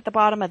wrap up at the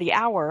bottom of the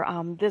hour.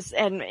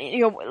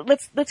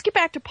 Let's get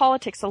back to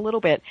politics a little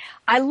bit.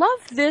 I love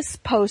this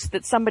post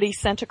that somebody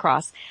sent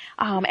across,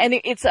 and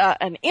it's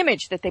an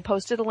image that they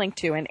posted a link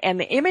to, and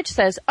the image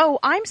says, "Oh,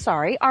 I'm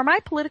sorry, are my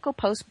political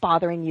posts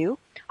bothering you?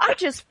 I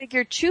just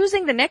figured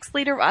choosing the next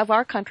leader of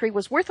our country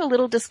was worth a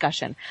little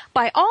discussion.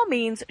 By all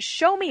means,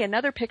 show me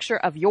another picture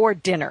of your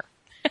dinner."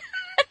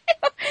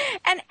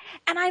 And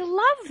I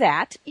love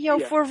that,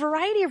 for a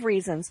variety of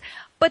reasons.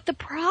 But the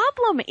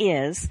problem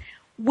is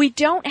we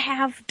don't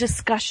have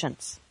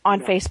discussions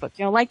on Facebook.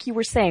 Like you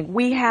were saying,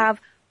 we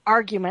have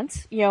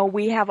arguments,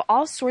 we have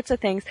all sorts of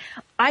things.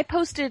 I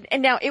posted,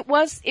 and now it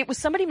was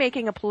somebody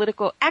making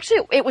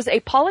it was a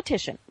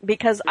politician,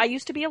 because I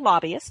used to be a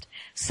lobbyist.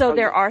 So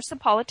there are some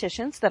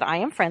politicians that I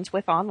am friends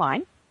with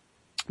online.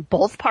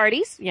 Both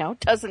parties,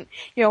 doesn't,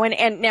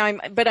 and now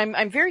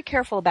I'm very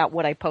careful about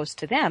what I post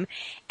to them.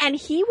 And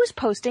he was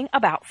posting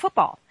about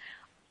football.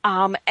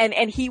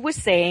 And he was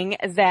saying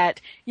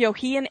that,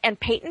 he and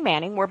Peyton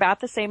Manning were about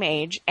the same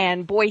age,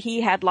 and boy,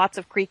 he had lots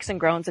of creaks and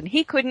groans, and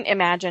he couldn't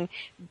imagine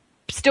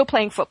still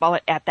playing football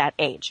at that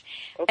age.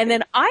 Okay. And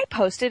then I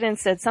posted and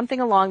said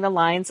something along the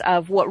lines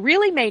of, what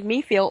really made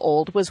me feel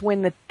old was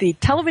when the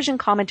television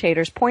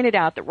commentators pointed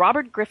out that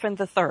Robert Griffin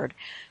III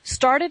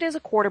started as a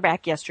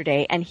quarterback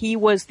yesterday, and he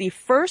was the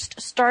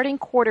first starting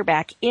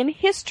quarterback in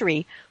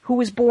history who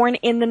was born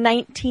in the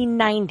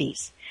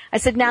 1990s. I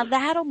said, now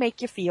that'll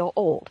make you feel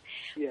old.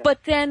 Yeah.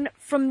 But then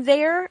from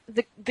there,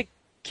 the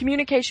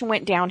communication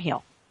went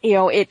downhill.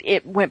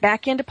 It went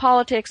back into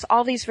politics,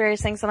 all these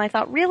various things. And I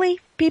thought, really,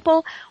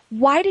 people,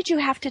 why did you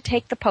have to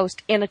take the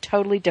post in a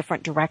totally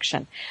different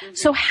direction? Mm-hmm.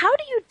 So how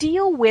do you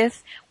deal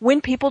with when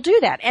people do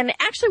that? And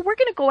actually, we're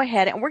going to go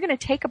ahead and we're going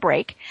to take a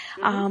break.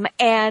 Mm-hmm.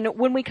 And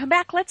when we come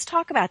back, let's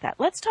talk about that.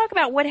 Let's talk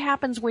about what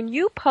happens when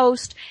you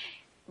post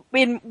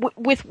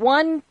with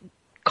one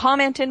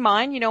comment in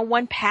mind,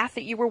 one path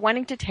that you were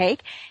wanting to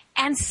take,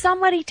 and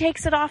somebody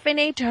takes it off in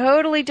a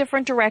totally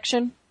different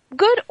direction,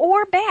 good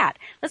or bad.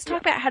 Let's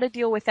talk about how to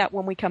deal with that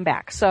when we come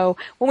back. So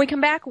when we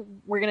come back,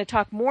 we're going to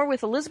talk more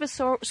with Elizabeth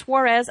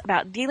Suarez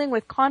about dealing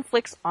with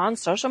conflicts on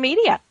social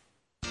media.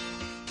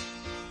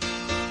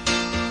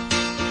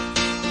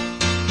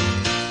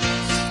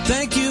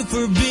 Thank you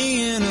for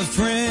being a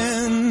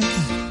friend.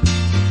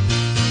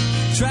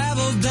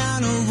 Travel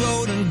down a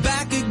road and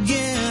back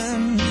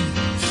again.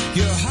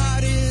 Your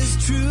heart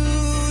is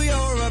true.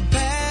 You're a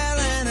pal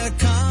and a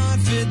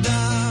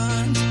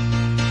confidant.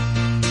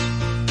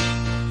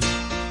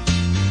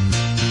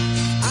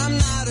 I'm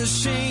not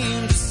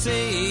ashamed to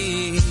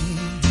say,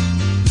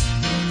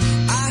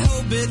 I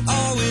hope it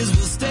always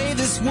will stay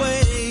this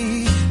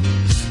way.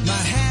 My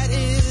hat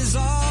is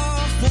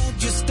off.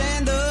 Won't you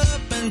stand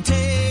up and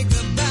take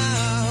the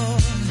bow?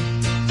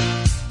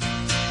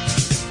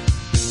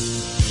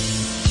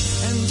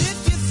 And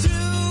if you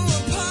threw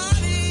a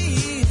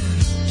party,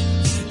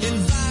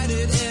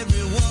 invited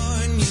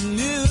everyone you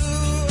knew,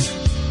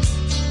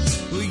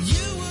 well,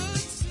 you would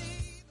see.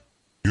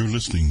 You're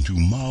listening to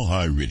Mile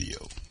High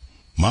Radio.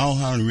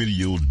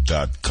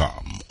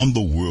 MileHighRadio.com on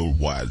the World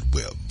Wide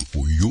Web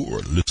for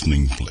your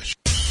listening pleasure.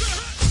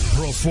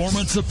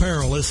 Performance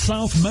Apparel is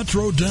South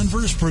Metro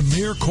Denver's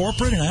premier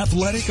corporate and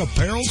athletic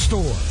apparel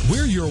store.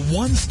 We're your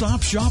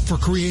one-stop shop for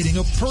creating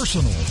a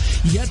personal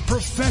yet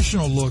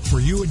professional look for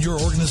you and your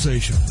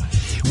organization.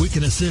 We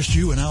can assist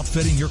you in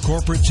outfitting your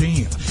corporate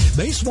team,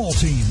 baseball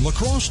team,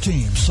 lacrosse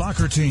team,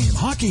 soccer team,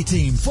 hockey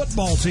team,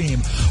 football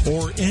team,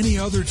 or any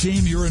other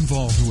team you're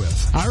involved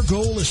with. Our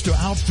goal is to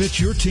outfit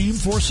your team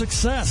for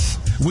success.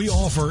 We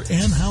offer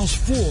in-house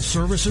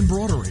full-service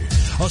embroidery,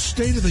 a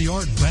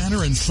state-of-the-art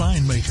banner and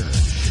sign maker,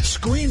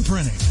 screen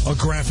printing, a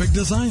graphic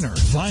designer,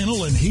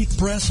 vinyl and heat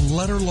press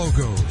letter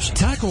logos,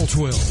 tackle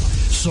twill,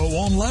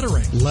 sew-on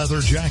lettering, leather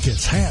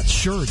jackets, hats,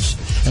 shirts,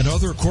 and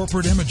other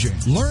corporate imaging.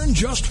 Learn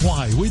just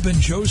why we've been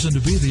chosen to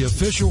be the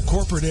official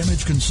corporate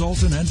image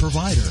consultant and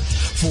provider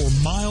for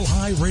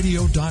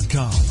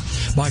MileHighRadio.com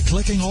by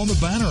clicking on the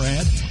banner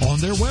ad on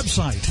their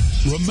website.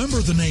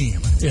 Remember the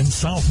name in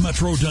South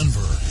Metro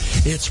Denver.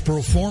 It's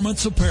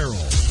Performance Apparel.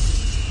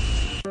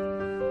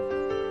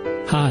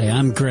 Hi,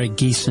 I'm Greg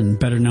Geeson,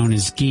 better known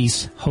as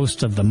Geese,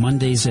 host of the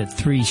Mondays at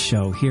 3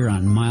 show here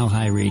on Mile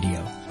High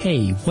Radio.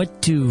 Hey,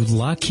 what do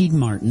Lockheed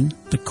Martin,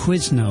 the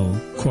Quizno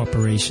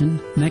Corporation,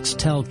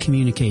 Nextel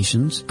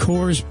Communications,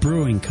 Coors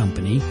Brewing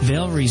Company,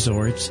 Vail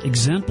Resorts,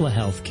 Exempla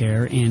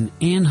Healthcare, and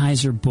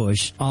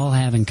Anheuser-Busch all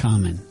have in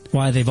common?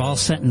 Why, they've all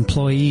sent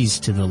employees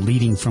to the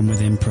Leading From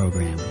Within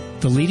program.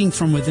 The Leading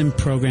From Within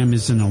program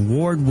is an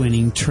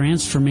award-winning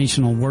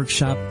transformational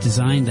workshop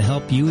designed to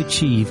help you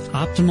achieve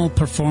optimal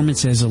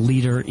performance as a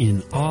leader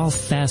in all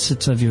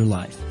facets of your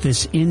life.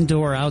 This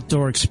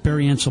indoor-outdoor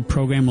experiential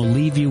program will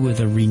leave you with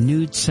a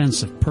renewed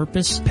sense of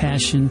purpose,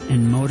 passion,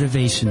 and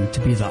motivation to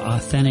be the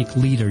authentic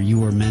leader you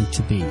were meant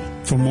to be.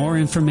 For more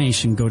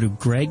information, go to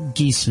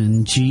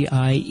GregGeeson,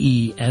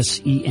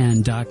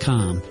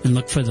 GIESEN.com and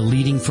look for the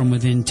Leading From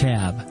Within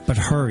tab. But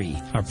hurry,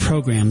 our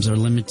programs are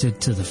limited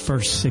to the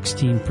first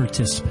 16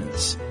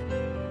 participants.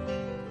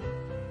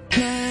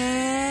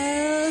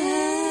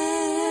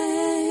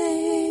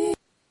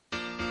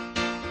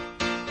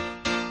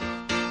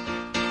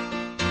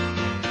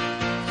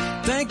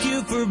 Thank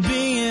you for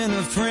being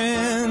a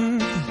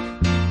friend.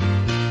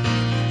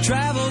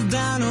 Travel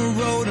down a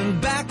road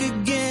and back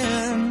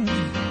again.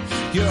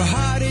 Your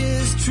heart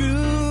is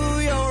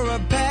true. You're a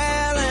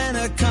pal and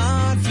a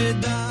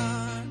confidant.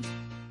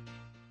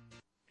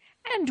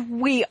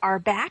 And we are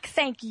back.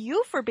 Thank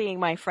you for being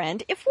my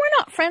friend. If we're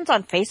not friends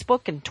on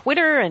Facebook and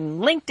Twitter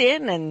and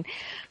LinkedIn and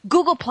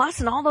Google Plus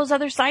and all those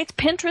other sites,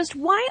 Pinterest,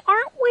 why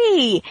aren't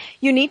we?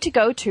 You need to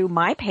go to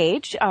my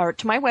page or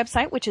to my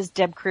website, which is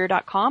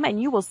debcareer.com,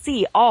 and you will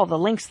see all the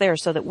links there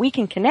so that we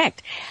can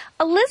connect.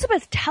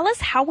 Elizabeth, tell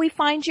us how we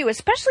find you,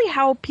 especially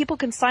how people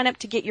can sign up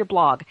to get your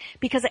blog,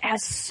 because it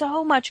has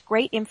so much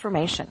great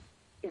information.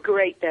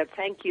 Great, Deb.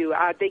 Thank you.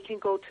 They can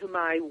go to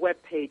my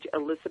webpage,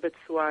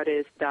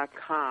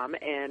 ElizabethSuarez.com,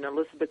 and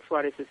Elizabeth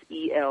Suarez is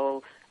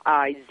ELIZABETH,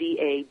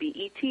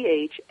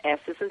 S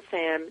as in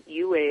Sam,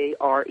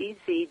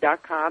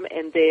 UAREZ.com,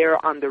 and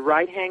there on the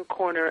right-hand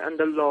corner on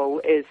the low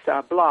is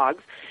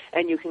blogs,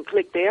 and you can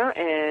click there,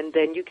 and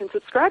then you can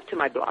subscribe to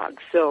my blog.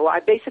 So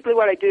basically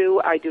what I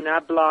do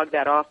not blog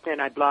that often.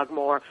 I blog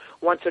more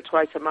once or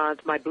twice a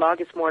month. My blog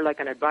is more like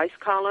an advice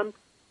column.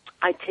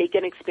 I take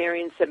an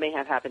experience that may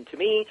have happened to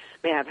me,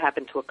 may have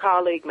happened to a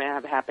colleague, may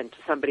have happened to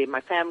somebody,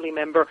 my family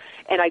member,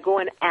 and I go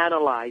and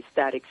analyze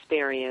that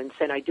experience,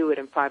 and I do it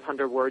in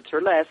 500 words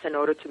or less in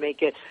order to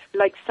make it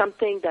like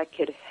something that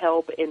could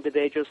help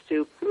individuals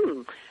to,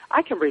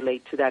 I can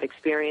relate to that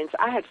experience.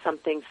 I had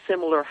something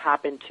similar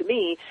happen to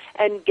me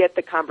and get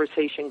the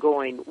conversation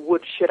going.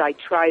 Should I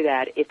try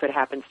that if it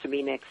happens to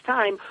me next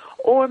time?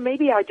 Or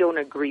maybe I don't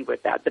agree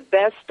with that. The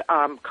best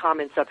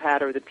comments I've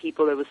had are the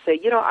people that would say,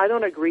 I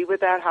don't agree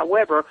with that.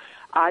 However,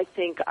 I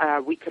think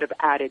we could have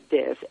added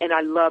this. And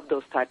I love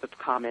those type of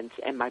comments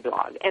in my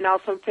blog. And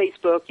also on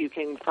Facebook, you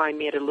can find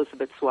me at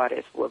Elizabeth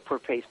Suarez for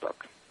Facebook.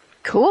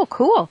 Cool,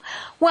 cool.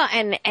 Well,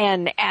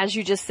 and as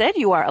you just said,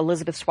 you are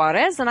Elizabeth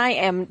Suarez, and I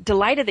am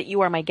delighted that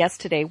you are my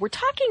guest today. We're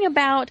talking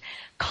about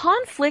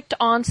conflict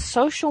on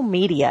social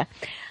media.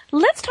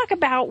 Let's talk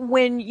about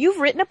when you've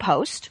written a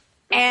post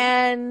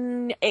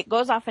and it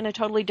goes off in a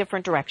totally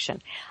different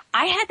direction.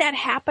 I had that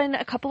happen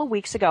a couple of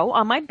weeks ago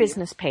on my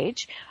business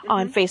page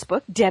on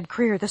Facebook, Deb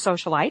Creer, the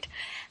Socialite.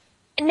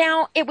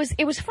 Now, it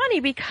was funny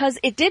because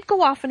it did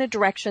go off in a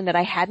direction that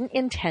I hadn't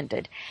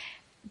intended,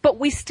 but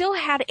we still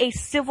had a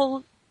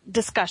civil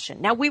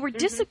discussion. Now, we were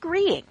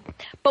disagreeing,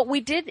 but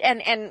we did,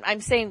 and I'm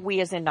saying we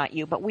as in not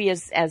you, but we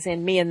as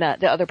in me and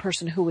the other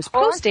person who was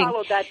posting. I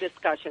followed that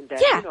discussion, Deb.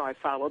 Yeah. I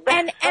followed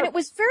that. And it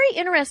was very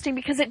interesting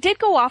because it did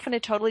go off in a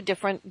totally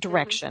different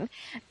direction.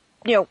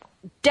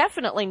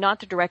 Definitely not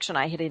the direction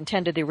I had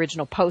intended the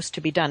original post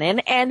to be done in.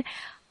 And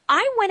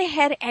I went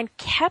ahead and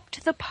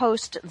kept the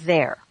post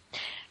there.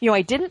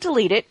 I didn't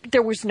delete it.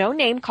 There was no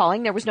name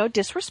calling. There was no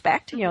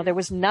disrespect. There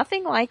was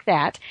nothing like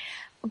that.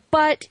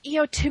 But,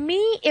 to me,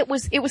 it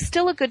was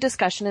still a good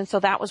discussion, and so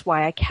that was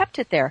why I kept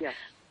it there. Yes.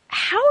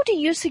 How do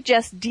you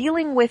suggest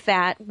dealing with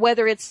that,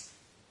 whether it's,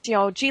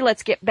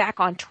 let's get back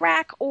on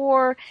track,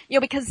 or,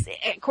 because,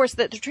 of course,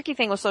 the tricky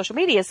thing with social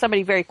media is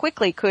somebody very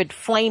quickly could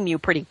flame you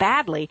pretty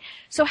badly.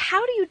 So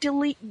how do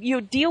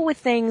you deal with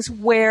things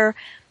where,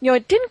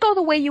 it didn't go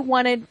the way you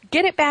wanted,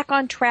 get it back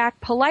on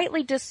track,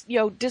 politely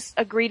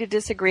disagree to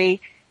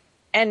disagree,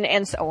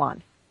 and so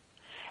on?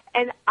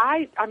 And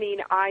I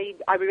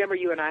remember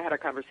you and I had a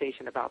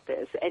conversation about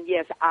this. And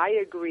yes, I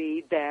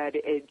agree that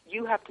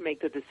you have to make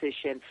the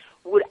decision.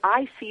 Would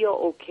I feel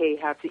okay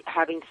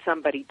having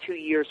somebody 2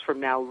 years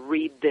from now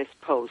read this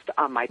post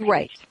on my page?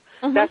 Right.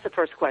 Mm-hmm. That's the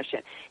first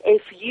question.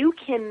 If you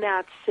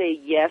cannot say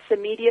yes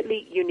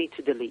immediately, you need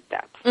to delete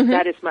that. Mm-hmm.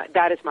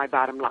 That is my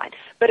bottom line.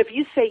 But if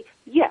you say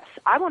yes,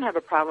 I won't have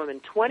a problem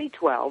in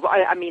 2012,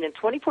 in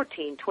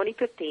 2014,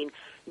 2015,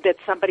 that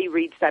somebody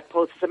reads that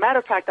post. As a matter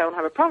of fact, I don't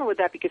have a problem with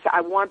that because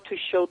I want to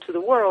show to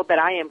the world that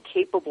I am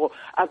capable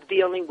of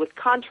dealing with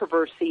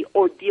controversy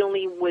or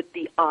dealing with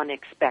the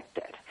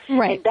unexpected.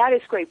 Right. And that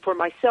is great. For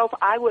myself,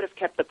 I would have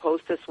kept the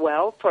post as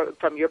well.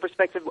 From your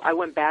perspective, I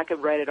went back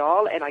and read it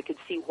all, and I could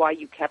see why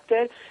you kept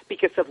it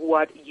because of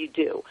what you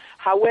do.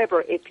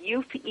 However,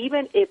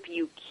 even if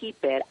you keep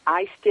it,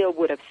 I still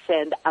would have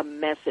sent a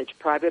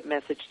private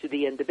message to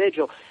the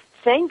individual,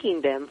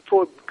 thanking them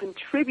for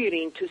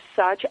contributing to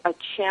such a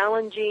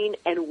challenging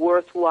and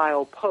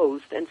worthwhile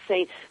post and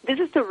saying, this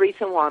is the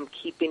reason why I'm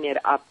keeping it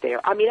up there.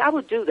 I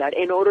would do that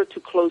in order to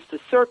close the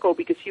circle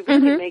because you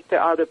really make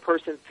the other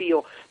person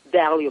feel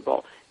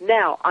valuable.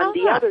 Now, on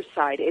the other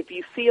side, if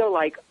you feel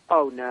like,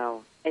 oh,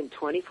 no, in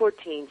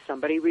 2014,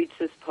 somebody reads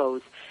this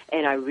post,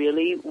 and I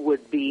really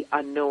would be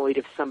annoyed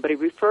if somebody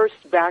refers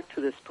back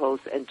to this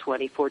post in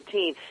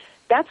 2014,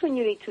 that's when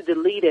you need to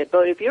delete it.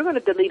 But if you're going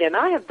to delete it, and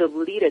I have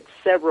deleted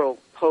several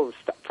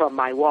posts from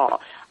my wall,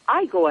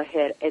 I go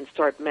ahead and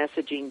start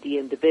messaging the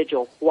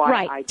individual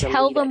why I deleted it.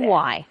 Tell them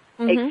why.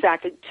 Mm-hmm.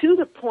 Exactly. To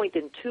the point,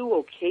 in 2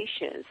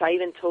 occasions, I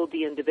even told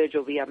the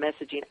individual via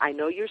messaging, I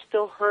know you're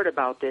still hurt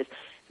about this.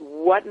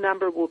 What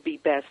number will be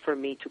best for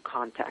me to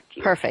contact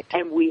you? Perfect.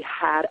 And we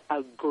had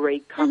a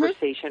great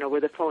conversation over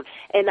the phone.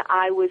 And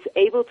I was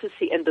able to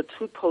see, and the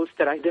 2 posts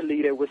that I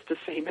deleted was the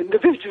same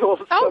individual.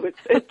 So it's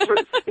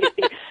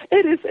interesting.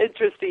 It is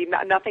interesting.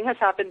 Nothing has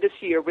happened this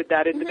year with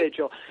that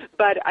individual.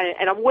 But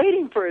I'm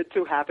waiting for it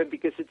to happen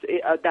because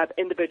that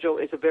individual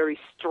is a very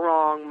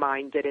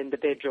strong-minded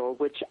individual,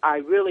 which I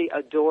really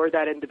adore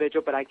that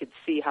individual, but I could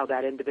see how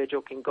that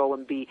individual can go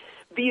and be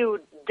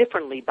viewed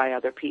differently by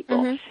other people.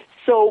 Mm-hmm.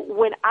 So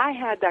when I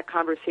had that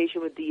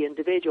conversation with the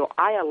individual,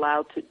 I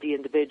allowed the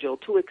individual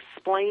to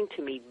explain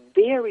to me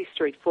very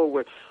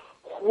straightforward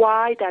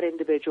why that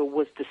individual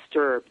was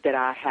disturbed that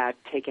I had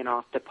taken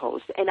off the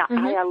post. And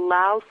I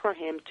allowed for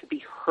him to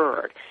be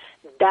heard.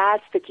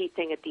 That's the key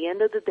thing. At the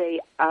end of the day,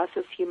 us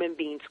as human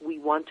beings, we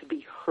want to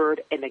be heard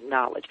and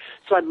acknowledged.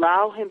 So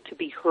allow him to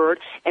be heard,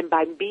 and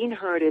by being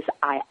heard is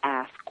I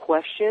asked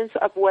questions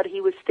of what he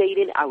was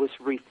stating. I was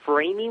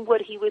reframing what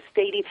he was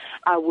stating.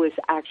 I was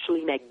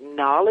actually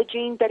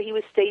acknowledging that he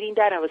was stating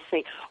that. I was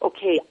saying,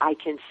 okay, I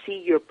can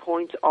see your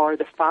points are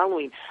the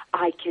following.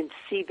 I can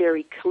see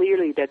very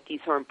clearly that these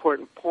are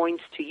important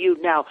points to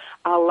you. Now,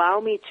 allow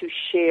me to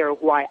share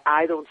why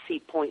I don't see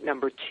point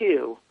number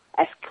 2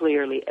 as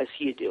clearly as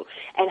you do.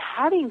 And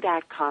having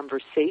that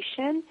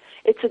conversation,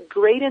 it's a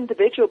great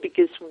individual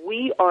because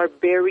we are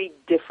very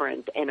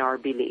different in our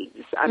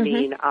beliefs. I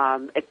mean,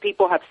 if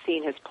people have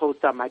seen his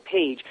post on my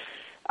page,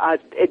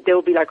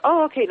 they'll be like,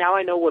 oh, okay, now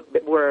I know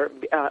where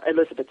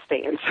Elizabeth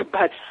stands.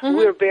 But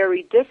we're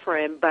very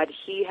different. But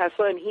he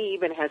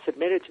even has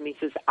admitted to me,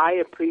 says, I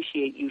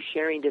appreciate you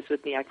sharing this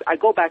with me. I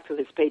go back to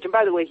his page. And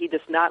by the way, he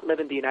does not live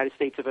in the United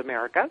States of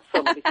America.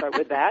 So let me start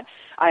with that.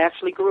 I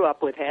actually grew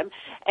up with him.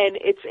 And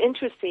it's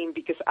interesting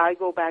because I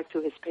go back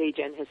to his page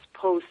and his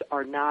posts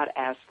are not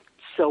as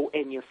so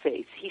in your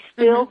face. He's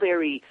still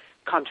very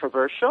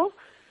controversial,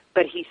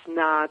 but he's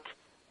not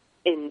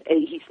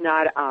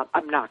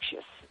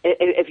obnoxious,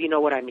 if you know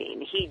what I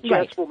mean. He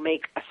just will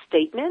make a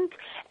statement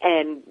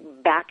and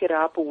back it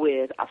up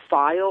with a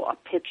file, a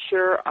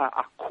picture,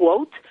 a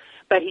quote,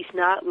 but he's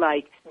not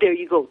like, there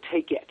you go,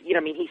 take it. You know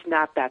what I mean? He's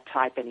not that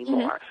type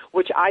anymore,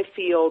 which I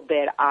feel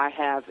that I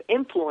have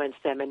influenced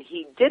him, and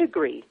he did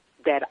agree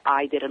that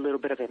I did a little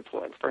bit of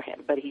influence for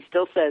him. But he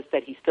still says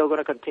that he's still going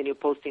to continue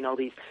posting all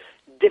these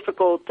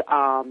difficult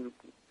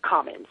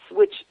comments,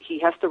 which he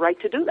has the right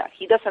to do that.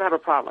 He doesn't have a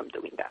problem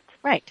doing that.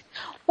 Right.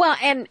 Well,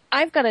 and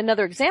I've got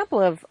another example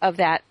of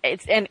that.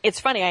 It's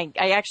funny.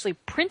 I actually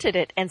printed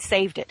it and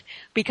saved it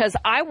because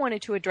I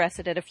wanted to address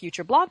it at a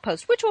future blog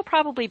post, which will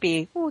probably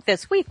be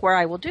this week where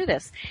I will do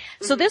this.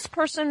 So this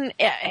person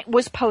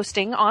was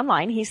posting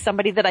online. He's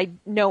somebody that I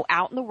know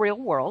out in the real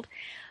world.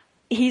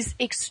 He's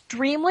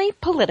extremely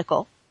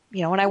political,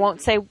 and I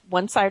won't say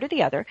one side or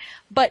the other,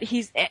 but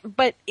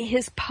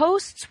his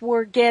posts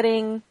were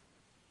getting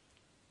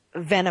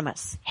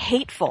venomous,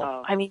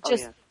 hateful.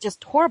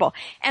 Just horrible.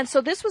 And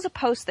so this was a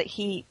post that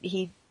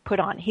he put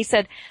on. He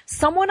said,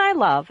 "Someone I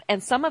love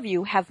and some of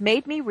you have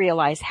made me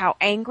realize how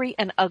angry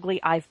and ugly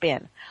I've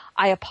been.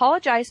 I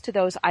apologize to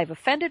those I've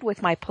offended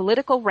with my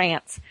political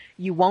rants.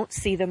 You won't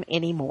see them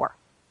anymore."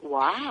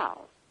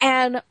 Wow.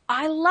 And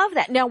I love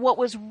that. Now, what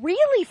was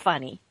really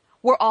funny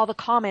were all the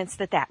comments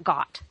that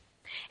got.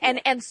 And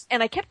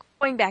I kept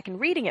going back and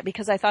reading it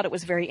because I thought it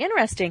was very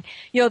interesting.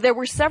 There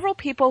were several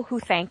people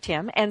who thanked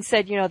him and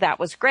said, that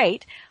was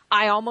great.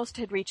 I almost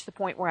had reached the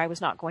point where I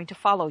was not going to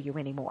follow you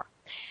anymore.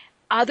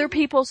 Other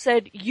people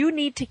said, you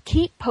need to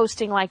keep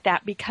posting like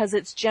that because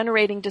it's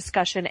generating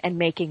discussion and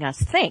making us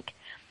think.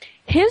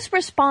 His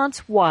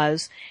response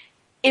was,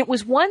 it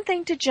was one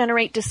thing to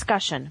generate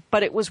discussion,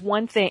 but it was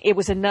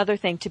another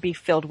thing to be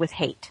filled with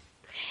hate.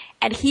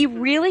 And he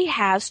really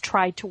has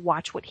tried to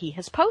watch what he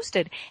has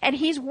posted. And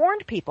he's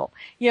warned people,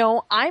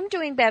 I'm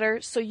doing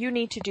better, so you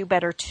need to do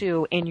better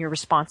too in your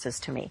responses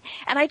to me.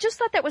 And I just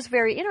thought that was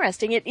very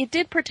interesting. It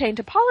did pertain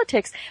to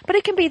politics, but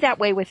it can be that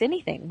way with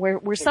anything,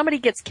 where somebody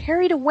gets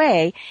carried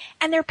away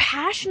and they're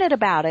passionate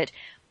about it,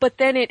 but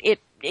then it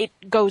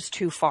goes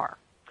too far.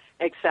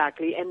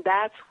 Exactly, and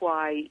that's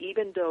why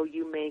even though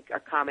you make a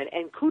comment,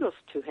 and kudos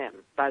to him,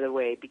 by the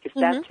way, because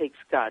that takes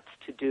guts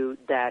to do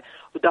that.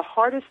 The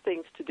hardest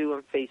things to do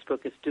on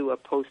Facebook is do a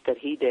post that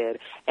he did,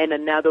 and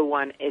another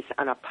one is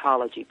an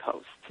apology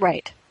post.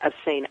 Right. Of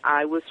saying,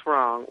 I was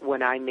wrong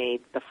when I made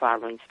the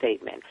following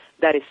statement.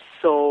 That is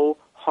so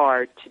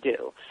hard to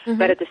do.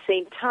 But at the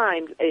same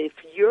time, if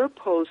your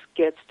post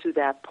gets to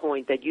that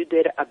point that you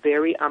did a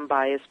very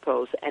unbiased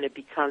post and it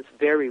becomes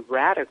very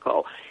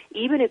radical,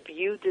 even if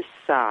you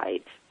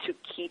decide to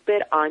keep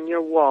it on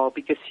your wall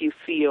because you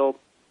feel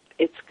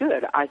it's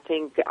good, I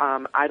think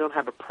I don't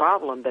have a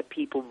problem that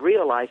people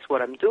realize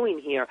what I'm doing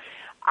here,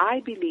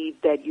 I believe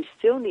that you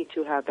still need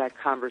to have that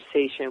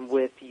conversation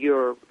with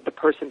the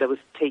person that was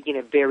taking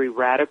it very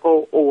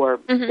radical or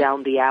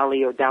down the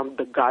alley or down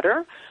the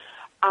gutter.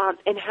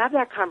 And have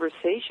that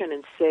conversation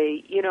and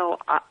say,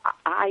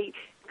 I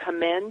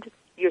commend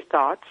your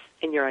thoughts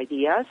and your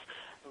ideas,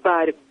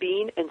 but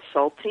being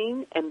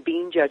insulting and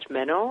being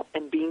judgmental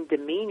and being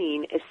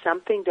demeaning is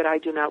something that I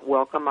do not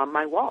welcome on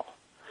my wall.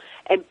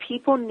 And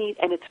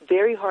and it's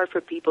very hard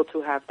for people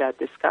to have that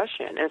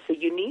discussion. And so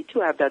you need to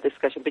have that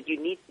discussion, but you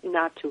need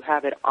not to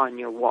have it on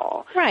your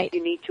wall. Right.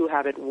 You need to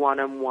have it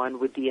one-on-one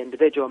with the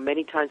individual.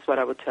 Many times what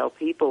I would tell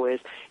people is,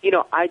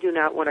 I do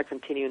not want to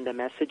continue in the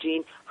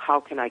messaging. How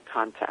can I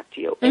contact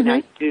you? And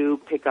I do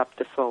pick up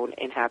the phone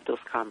and have those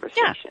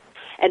conversations. Yeah.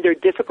 And they're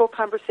difficult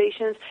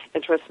conversations,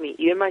 and trust me,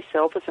 even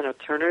myself as an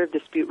alternative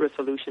dispute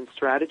resolution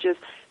strategist,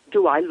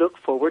 do I look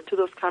forward to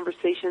those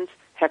conversations?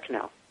 Heck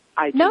no.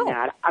 I do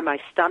not. My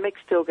stomach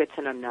still gets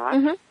in a knot.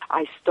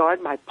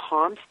 My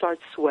palms start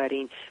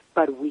sweating,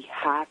 but we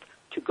have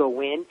to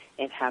go in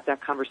and have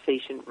that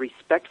conversation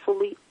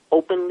respectfully,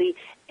 openly,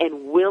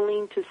 and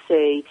willing to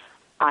say,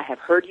 I have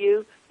heard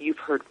you, you've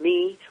heard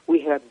me,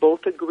 we have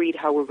both agreed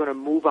how we're going to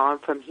move on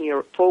from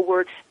here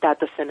forward. That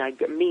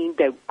doesn't mean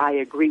that I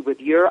agree with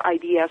your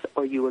ideas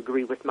or you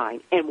agree with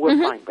mine, and we're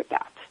fine with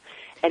that.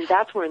 And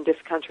that's where in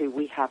this country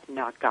we have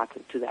not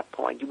gotten to that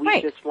point.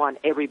 We just want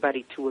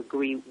everybody to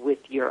agree with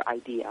your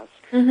ideas.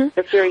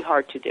 That's very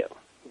hard to do.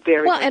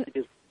 Very hard to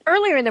do.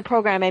 Earlier in the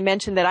program I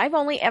mentioned that I've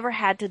only ever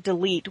had to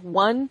delete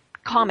one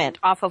comment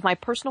off of my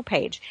personal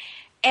page.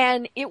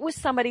 And it was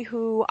somebody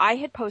who I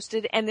had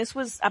posted, and this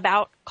was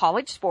about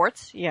college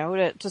sports,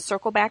 to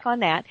circle back on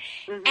that.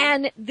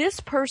 And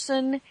this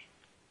person,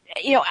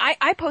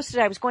 I posted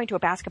I was going to a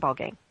basketball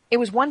game. It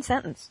was one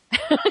sentence.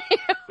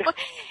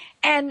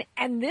 And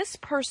this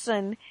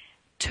person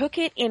took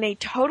it in a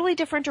totally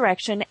different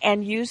direction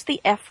and used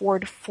the F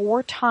word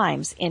 4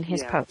 times in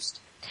his post.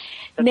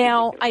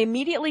 Now, ridiculous. I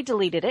immediately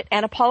deleted it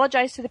and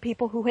apologized to the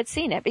people who had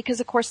seen it because,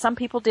 of course, some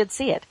people did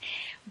see it.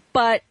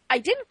 But I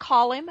didn't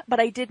call him, but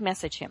I did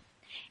message him.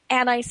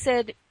 And I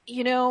said,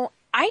 you know,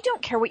 I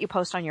don't care what you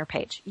post on your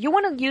page. You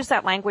want to use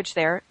that language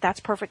there, that's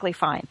perfectly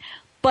fine.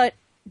 But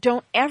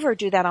don't ever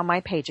do that on my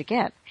page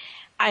again.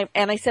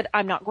 I said,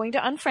 I'm not going to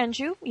unfriend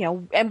you, you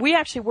know, and we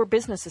actually were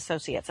business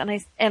associates. And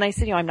I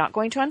said, you know, I'm not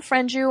going to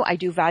unfriend you. I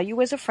do value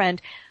you as a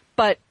friend,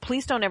 but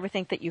please don't ever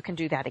think that you can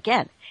do that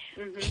again.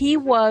 Mm-hmm. He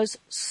was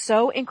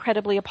so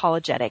incredibly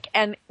apologetic.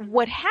 And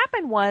what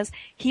happened was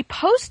he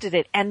posted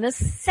it, and the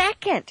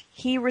second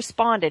he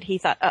responded, he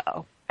thought,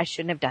 uh-oh, I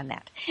shouldn't have done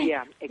that.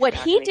 Yeah, exactly. What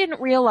he didn't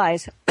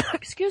realize,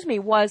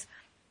 was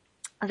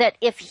that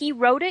if he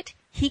wrote it,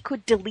 he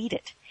could delete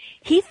it.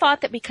 He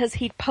thought that because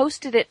he'd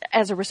posted it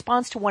as a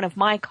response to one of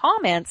my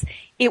comments,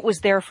 it was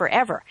there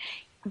forever.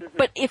 Mm-hmm.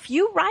 But if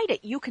you write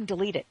it, you can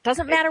delete it.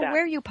 Doesn't matter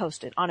where you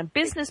post it. On a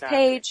business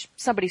page,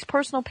 somebody's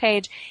personal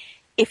page.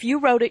 If you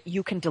wrote it,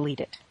 you can delete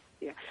it.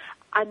 Yeah.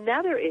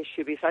 Another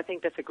issue, because I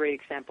think that's a great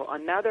example,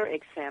 another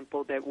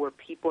example that where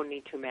people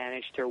need to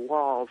manage their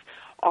walls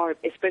are,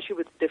 especially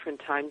with different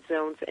time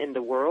zones in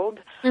the world.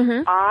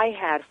 Mm-hmm. I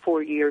had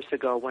 4 years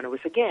ago, when it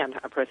was, again,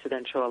 a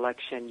presidential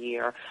election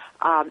year,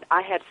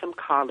 I had some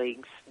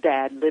colleagues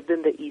that lived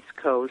in the East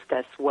Coast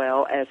as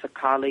well as a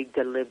colleague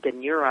that lived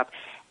in Europe,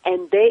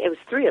 and it was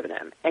 3 of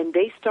them, and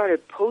they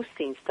started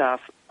posting stuff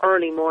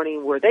early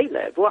morning where they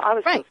lived. Well, I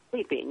was still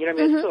sleeping. You know, I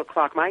mean, it's 2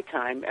 o'clock my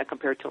time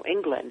compared to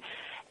England.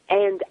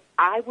 And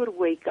I would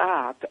wake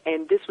up,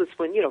 and this was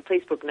when, you know,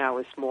 Facebook now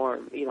is more,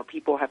 you know,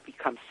 people have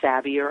become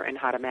savvier in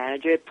how to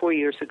manage it. 4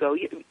 years ago,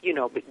 you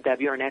know,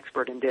 Deb, you're an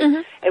expert in this.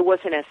 Mm-hmm. It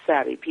wasn't as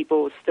savvy.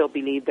 People still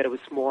believed that it was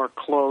more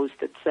closed,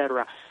 et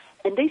cetera.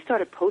 And they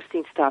started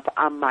posting stuff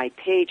on my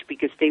page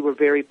because they were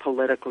very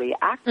politically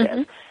active.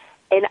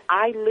 Mm-hmm. And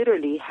I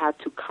literally had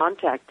to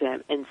contact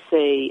them and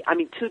say, I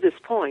mean, to this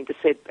point, to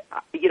say,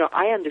 you know,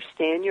 I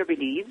understand your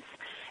beliefs.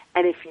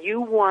 And if you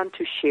want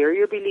to share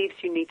your beliefs,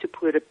 you need to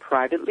put it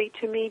privately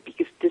to me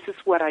because this is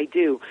what I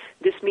do.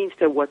 This means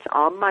that what's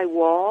on my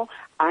wall,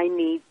 I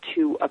need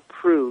to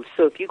approve.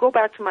 So if you go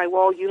back to my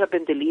wall, you have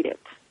been deleted.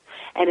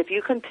 And if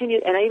you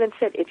continue, and I even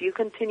said, if you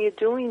continue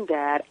doing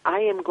that, I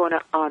am going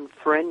to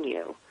unfriend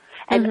you.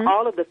 And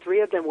all of the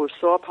 3 of them were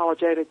so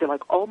apologetic. They're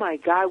like, oh, my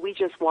God, we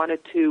just wanted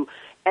to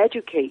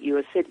educate you.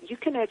 I said, you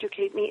can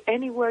educate me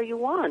anywhere you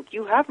want.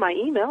 You have my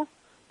email.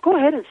 Go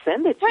ahead and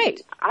send it to me.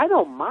 I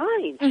don't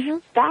mind. Mm-hmm.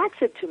 Fax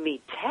it to me.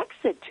 Text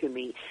it to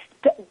me.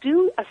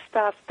 Do a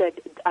stuff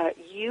that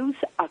use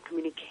a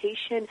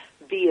communication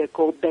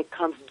vehicle that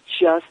comes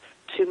just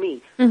to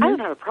me. Mm-hmm. I don't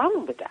have a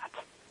problem with that.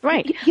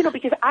 Right. You know,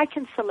 because I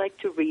can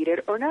select to read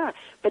it or not,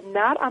 but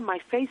not on my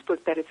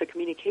Facebook that is a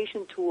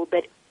communication tool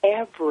that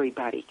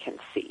everybody can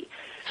see.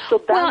 So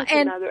that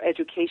is another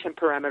education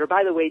parameter.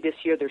 By the way, this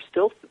year there's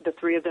still the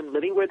 3 of them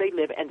living where they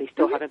live, and they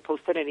still haven't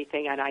posted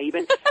anything. And I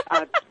even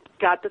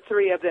got the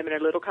 3 of them in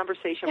a little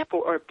conversation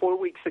 4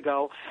 weeks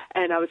ago,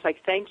 and I was like,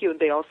 "Thank you." And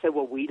they all said,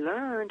 "Well, we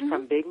learned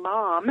from Big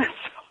Mom."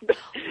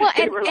 Well,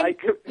 and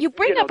you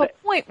bring up a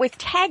point with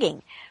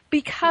tagging.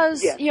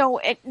 Because, you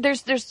know,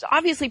 there's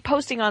obviously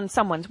posting on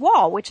someone's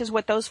wall, which is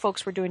what those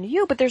folks were doing to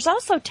you, but there's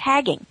also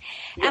tagging.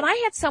 Yes. And I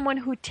had someone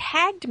who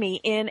tagged me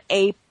in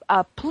a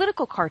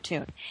political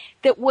cartoon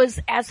that was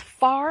as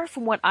far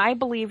from what I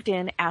believed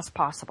in as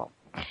possible.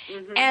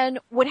 Mm-hmm. And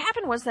what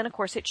happened was then, of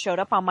course, it showed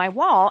up on my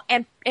wall,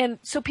 and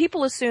so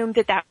people assumed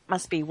that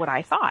must be what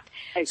I thought.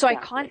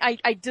 Exactly. So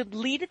I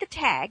deleted the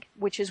tag,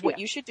 which is what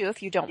you should do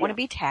if you don't want to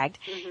be tagged,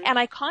 and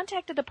I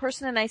contacted the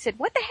person and I said,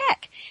 what the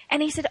heck?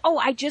 And he said, oh,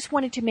 I just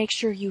wanted to make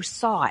sure you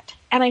saw it.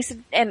 And I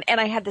said, and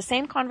I had the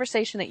same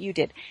conversation that you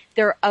did.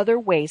 There are other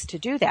ways to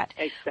do that.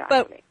 Exactly.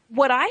 But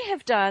what I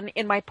have done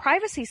in my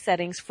privacy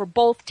settings for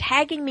both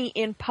tagging me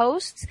in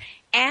posts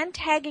and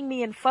tagging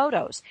me in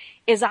photos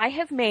is I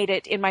have made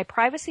it in my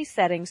privacy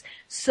settings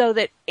so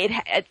that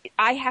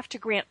I have to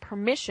grant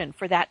permission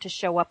for that to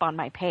show up on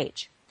my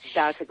page.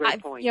 That's a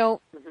great point. You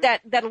know,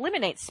 that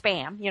eliminates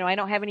spam. You know, I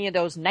don't have any of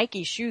those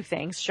Nike shoe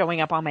things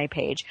showing up on my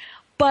page.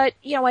 But,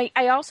 you know,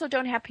 I also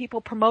don't have people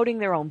promoting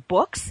their own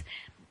books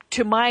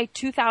to my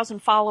 2,000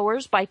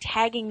 followers by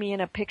tagging me in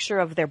a picture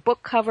of their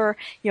book cover,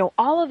 you know,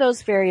 all of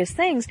those various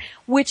things,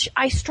 which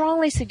I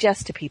strongly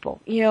suggest to people.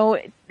 You know,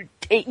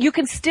 you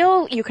can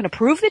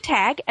approve the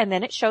tag and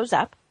then it shows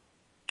up,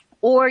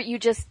 or you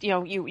just, you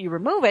know, you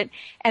remove it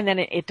and then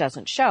it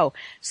doesn't show.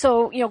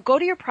 So, you know, go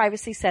to your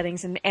privacy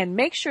settings and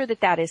make sure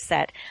that is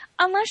set,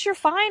 unless you're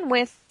fine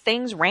with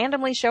things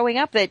randomly showing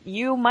up that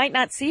you might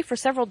not see for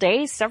several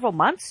days, several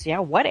months, you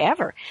know,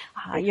 whatever.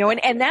 You know,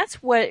 and that's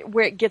where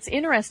it gets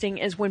interesting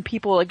is when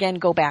people again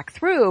go back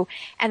through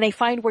and they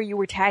find where you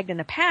were tagged in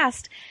the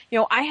past. You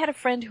know, I had a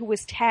friend who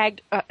was tagged,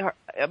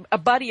 a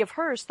buddy of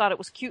hers thought it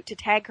was cute to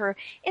tag her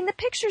in the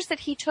pictures that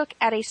he took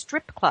at a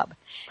strip club.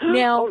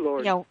 Now,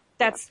 you know,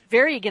 that's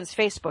very against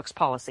Facebook's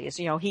policies.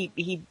 You know,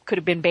 he could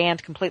have been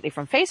banned completely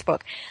from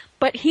Facebook,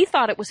 but he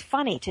thought it was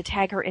funny to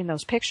tag her in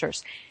those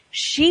pictures.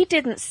 She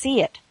didn't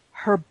see it.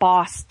 Her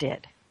boss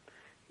did.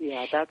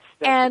 Yeah, that's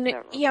and,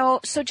 terrible. you know,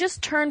 so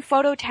just turn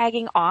photo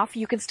tagging off.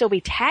 You can still be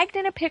tagged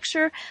in a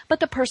picture, but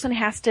the person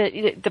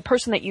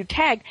that you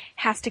tagged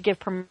has to give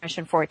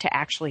permission for it to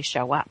actually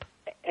show up.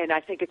 And I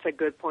think it's a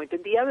good point.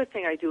 And the other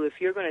thing I do, if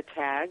you're going to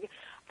tag,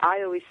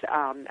 I always,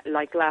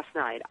 like last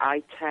night,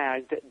 I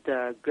tagged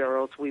the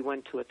girls. We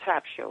went to a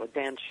tap show, a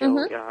dance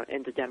show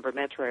in the Denver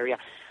metro area.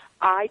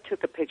 I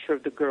took a picture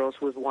of the girls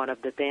with one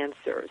of the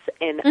dancers,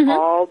 and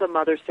all the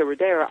mothers that were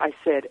there, I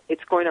said,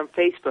 it's going on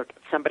Facebook.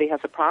 Somebody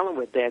has a problem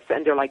with this.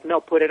 And they're like, no,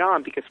 put it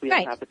on because we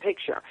don't have the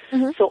picture.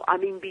 So, I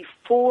mean,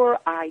 before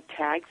I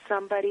tag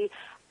somebody,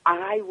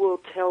 I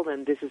will tell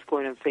them this is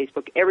going on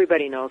Facebook.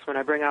 Everybody knows when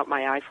I bring out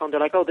my iPhone, they're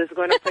like, oh, this is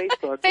going on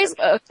Facebook.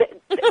 Facebook.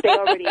 They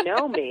already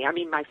know me. I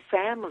mean, my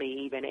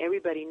family even,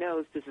 everybody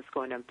knows this is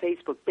going on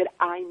Facebook. But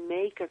I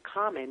make a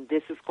comment,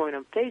 this is going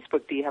on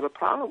Facebook. Do you have a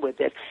problem with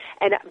this?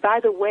 And by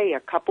the way, a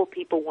couple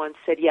people once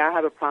said, yeah, I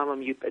have a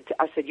problem.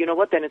 I said, you know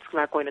what, then it's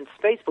not going on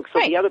Facebook. So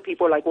the other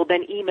people are like, well,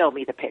 then email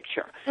me the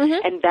picture.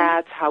 And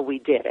that's how we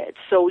did it.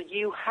 So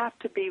you have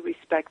to be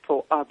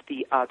respectful of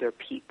the other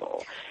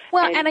people.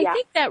 Well, and I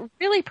think that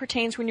really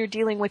pertains when you're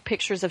dealing with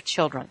pictures of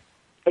children.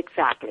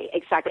 Exactly.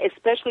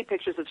 Especially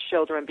pictures of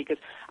children, because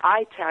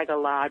I tag a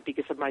lot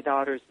because of my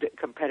daughter's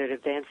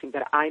competitive dancing,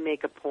 but I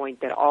make a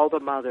point that all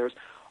the mothers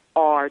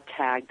are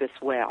tagged as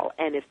well.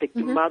 And if the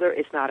mother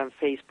is not on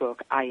Facebook,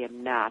 I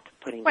am not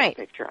putting the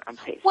picture on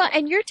Facebook. Well,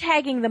 and you're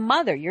tagging the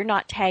mother. You're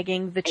not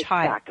tagging the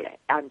child. Exactly.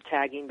 I'm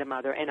tagging the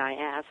mother, and I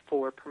ask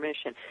for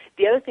permission.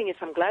 The other thing is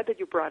I'm glad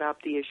that you brought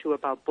up the issue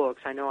about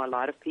books. I know a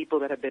lot of people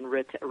that have been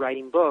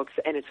writing books,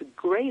 and it's a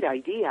great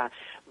idea,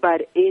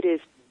 but it is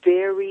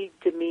very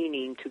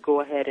demeaning to go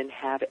ahead and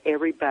have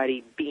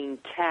everybody being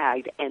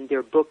tagged and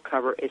their book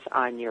cover is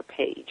on your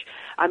page.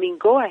 I mean,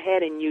 go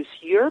ahead and use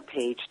your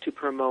page to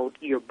promote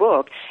your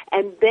book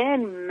and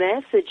then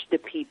message the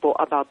people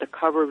about the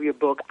cover of your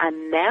book,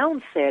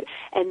 announce it,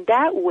 and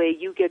that way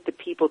you get the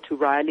people to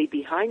rally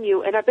behind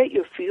you, and I bet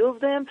you a few of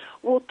them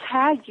will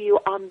tag you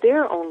on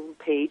their own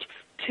page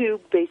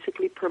to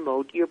basically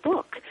promote your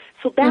book.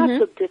 So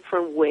that's a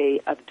different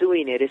way of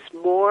doing it. It's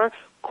more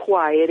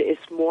quiet,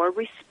 it's more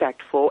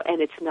respectful,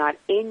 and it's not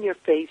in your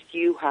face,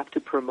 you have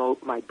to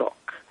promote my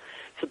book.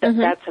 So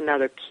that's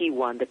another key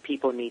one that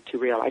people need to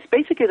realize.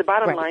 Basically, the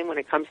bottom line when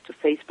it comes to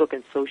Facebook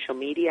and social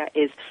media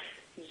is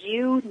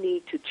you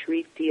need to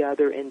treat the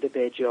other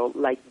individual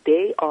like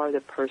they are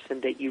the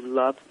person that you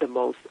love the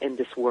most in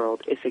this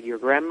world. Is it your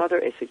grandmother?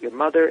 Is it your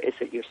mother? Is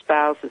it your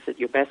spouse? Is it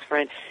your best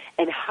friend?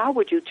 And how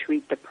would you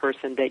treat the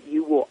person that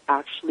you will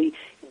actually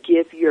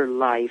give your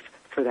life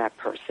for that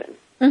person?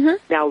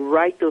 Now,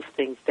 write those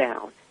things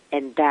down,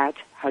 and that's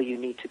how you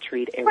need to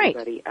treat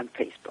everybody on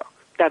Facebook.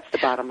 That's the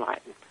bottom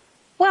line.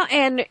 Well,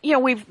 and, you know,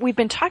 we've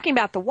been talking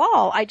about the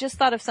wall. I just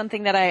thought of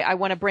something that I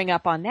want to bring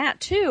up on that,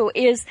 too,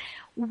 is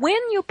when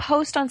you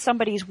post on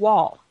somebody's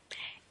wall,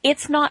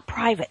 it's not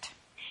private.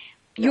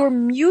 Your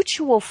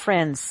mutual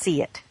friends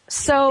see it.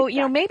 So,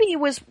 you know, maybe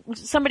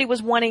somebody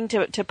was wanting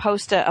to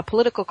post a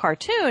political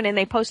cartoon and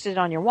they posted it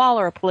on your wall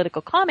or a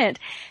political comment.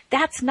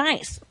 That's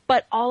nice.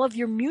 But all of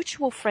your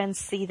mutual friends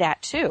see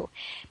that too.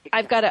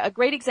 I've got a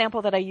great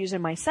example that I use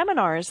in my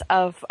seminars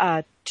of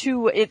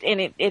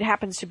it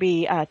happens to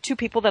be two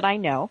people that I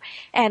know,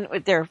 and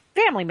they're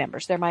family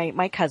members. They're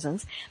my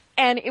cousins.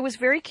 And it was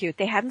very cute.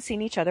 They hadn't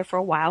seen each other for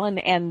a while,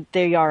 and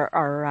they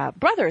are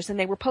brothers, and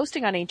they were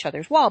posting on each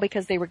other's wall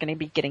because they were going to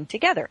be getting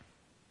together.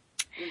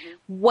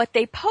 What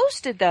they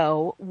posted,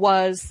 though,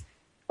 was,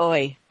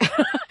 oi.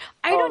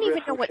 I don't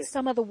even know what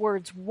some of the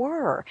words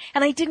were,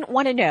 and I didn't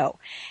want to know.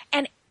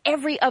 And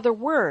every other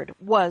word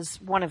was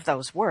one of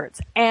those words.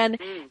 And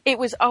it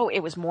was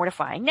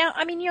mortifying. Now,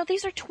 I mean, you know,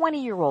 these are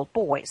 20-year-old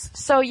boys,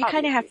 so you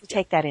kind of have to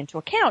take that into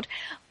account.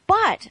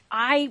 But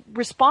I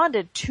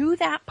responded to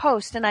that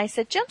post, and I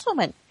said,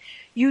 gentlemen,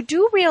 you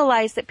do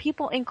realize that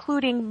people,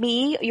 including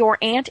me, your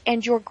aunt,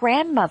 and your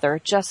grandmother,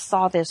 just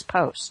saw this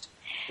post.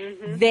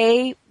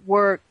 They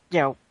were, you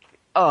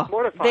know,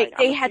 mortified.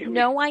 They had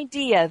no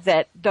idea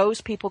that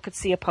those people could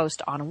see a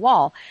post on a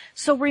wall.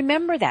 So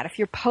remember that. If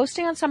you're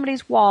posting on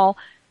somebody's wall,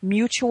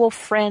 mutual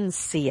friends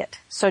see it.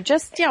 So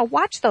just, you know,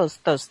 watch those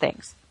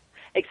things.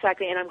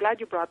 Exactly, and I'm glad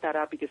you brought that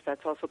up because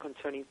that's also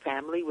concerning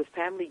family. With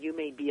family, you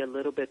may be a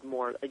little bit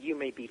more, you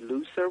may be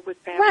looser with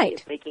family,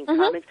 making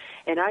comments.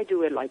 And I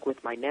do it like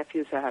with my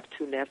nephews. I have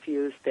two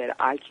nephews that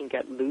I can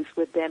get loose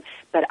with them,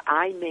 but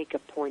I make a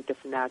point of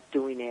not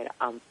doing it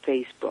on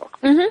Facebook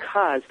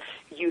because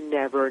you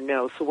never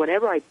know. So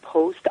whenever I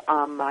post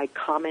on my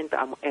comment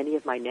on any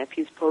of my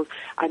nephews' posts,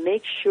 I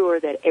make sure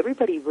that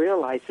everybody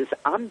realizes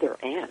I'm their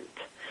aunt.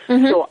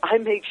 So I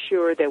make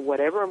sure that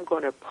whatever I'm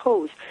going to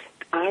post,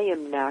 I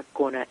am not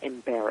going to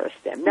embarrass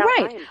them. Now,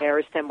 I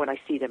embarrass them when I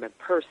see them in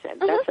person.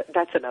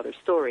 That's another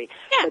story,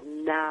 but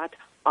not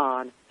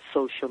on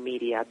social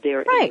media.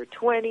 They're in their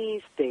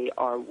 20s. They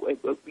are,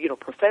 you know,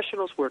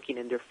 professionals working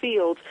in their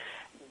fields.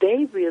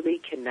 they really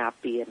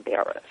cannot be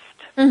embarrassed.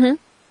 Mm-hmm.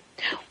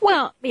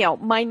 Well,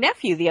 my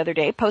nephew the other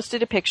day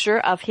posted a picture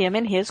of him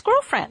and his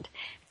girlfriend.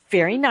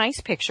 Very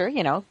nice picture,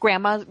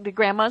 the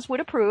grandmas would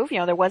approve,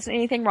 there wasn't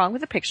anything wrong with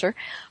the picture.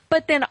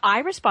 But then I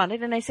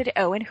responded and I said,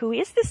 oh, and who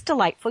is this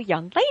delightful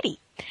young lady?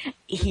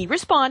 He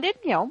responded,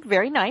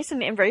 very nice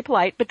and very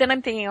polite. But then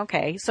I'm thinking,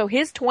 okay, so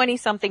his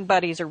 20-something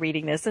buddies are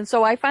reading this. And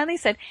so I finally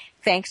said,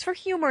 thanks for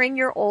humoring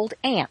your old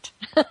aunt.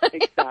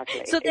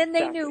 Exactly. So then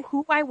they knew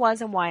who I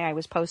was and why I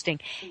was posting.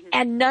 Mm-hmm.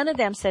 And none of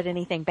them said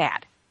anything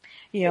bad.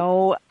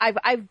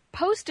 I've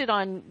posted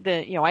on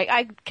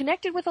I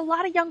connected with a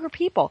lot of younger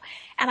people,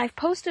 and I've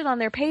posted on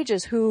their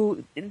pages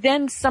who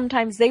then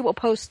sometimes they will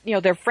post,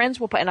 their friends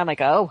will put, and I'm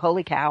like, oh,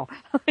 holy cow.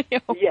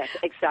 Yes,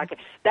 exactly.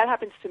 That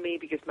happens to me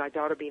because my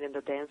daughter being in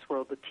the dance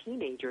world, the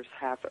teenagers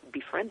have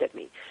befriended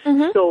me.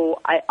 Mm-hmm.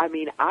 So,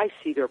 I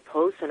see their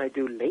posts and I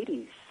do,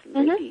 ladies,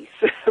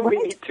 mm-hmm. We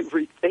need to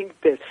rethink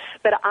this.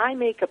 But I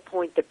make a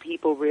point that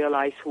people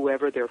realize,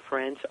 whoever their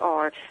friends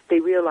are, they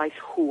realize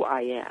who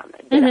I am.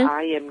 That mm-hmm.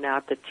 I am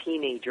not the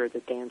teenager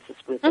that dances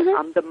with mm-hmm. them.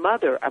 I'm the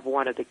mother of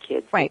one of the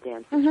kids that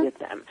dances mm-hmm. with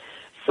them.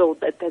 So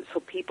so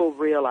people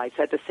realize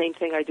that. The same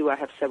thing I do, I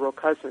have several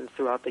cousins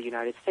throughout the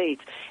United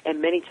States,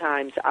 and many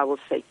times I will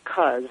say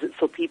cuz,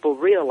 so people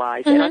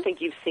realize, mm-hmm. and I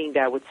think you've seen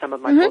that with some of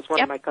my mm-hmm. posts.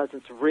 One of my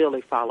cousins really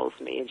follows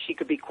me, and she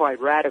could be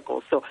quite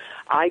radical. So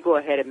I go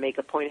ahead and make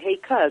a point, hey,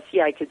 cuz,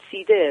 yeah, I could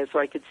see this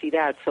or I could see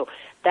that. So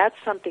that's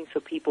something so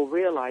people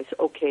realize,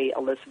 okay,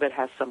 Elizabeth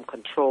has some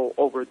control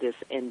over this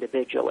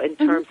individual in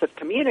mm-hmm. terms of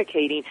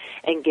communicating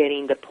and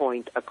getting the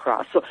point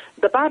across. So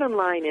the bottom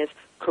line is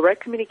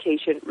correct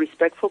communication,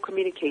 respectful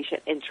communication,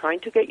 and trying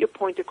to get your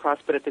point across,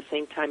 but at the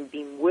same time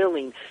being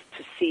willing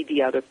to see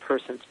the other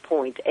person's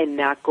point and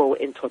not go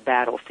into a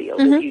battlefield.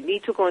 Mm-hmm. If you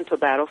need to go into a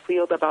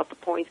battlefield about the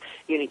point,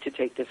 you need to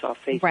take this off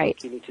Facebook.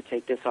 Right. You need to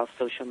take this off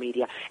social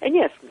media. And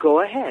yes, go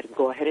ahead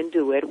and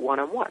do it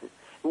one-on-one.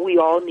 We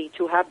all need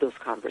to have those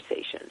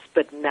conversations,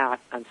 but not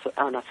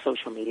on a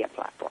social media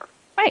platform.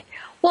 Right.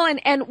 Well,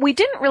 and we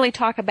didn't really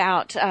talk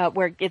about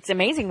where it's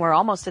amazing. We're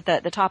almost at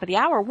the top of the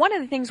hour. One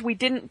of the things we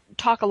didn't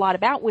talk a lot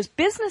about was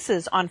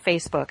businesses on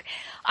Facebook.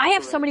 I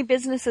have so many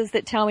businesses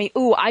that tell me,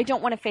 ooh, I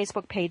don't want a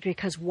Facebook page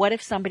because what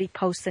if somebody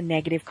posts a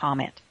negative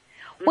comment?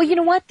 Mm-hmm. Well, you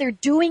know what? They're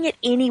doing it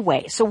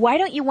anyway. So why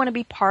don't you want to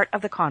be part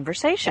of the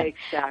conversation?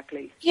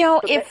 Exactly.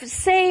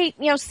 Say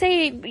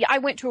I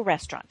went to a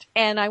restaurant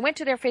and I went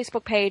to their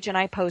Facebook page and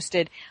I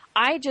posted,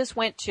 I just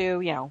went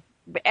to,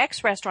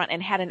 X restaurant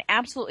and had an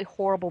absolutely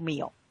horrible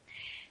meal.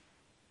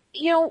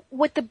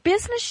 What the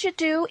business should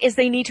do is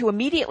they need to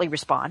immediately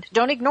respond.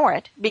 Don't ignore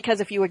it, because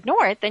if you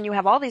ignore it, then you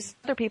have all these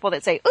other people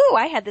that say, ooh,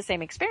 I had the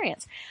same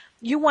experience.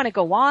 You want to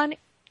go on.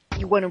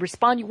 You want to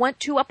respond. You want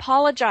to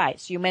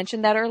apologize. You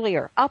mentioned that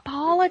earlier.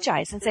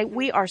 Apologize and say,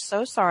 we are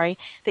so sorry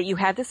that you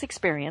had this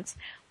experience.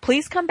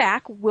 Please come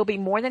back. We'll be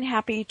more than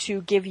happy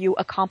to give you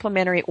a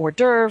complimentary hors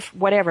d'oeuvre,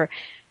 whatever.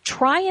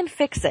 Try and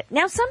fix it.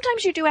 Now,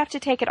 sometimes you do have to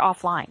take it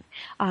offline.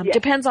 Yes.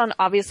 Depends on,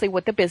 obviously,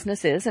 what the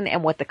business is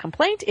and what the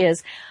complaint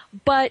is.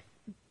 But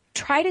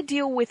try to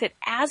deal with it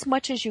as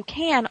much as you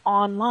can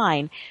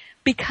online,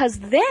 because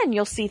then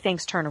you'll see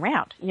things turn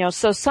around.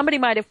 So somebody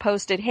might have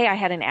posted, hey, I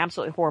had an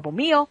absolutely horrible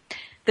meal.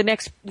 The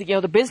next,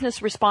 the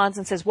business responds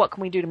and says, what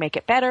can we do to make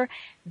it better?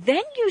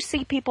 Then you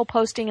see people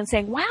posting and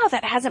saying, wow,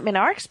 that hasn't been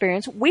our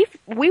experience. We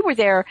were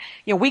there,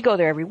 we go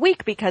there every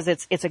week because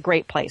it's a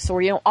great place.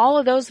 Or, all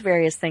of those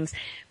various things.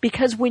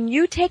 Because when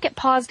you take it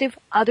positive,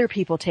 other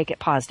people take it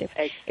positive.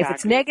 Exactly. If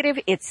it's negative,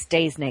 it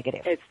stays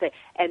negative.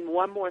 And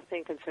one more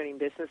thing concerning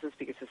businesses,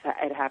 because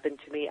it happened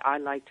to me, I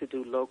like to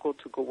do local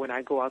when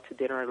I go out to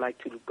dinner, I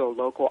like to go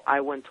local. I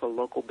went to a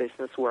local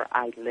business where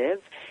I live,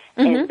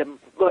 mm-hmm. and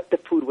the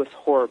food was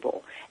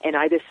horrible. And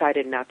I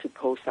decided not to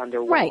post on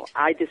their wall. Right.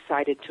 I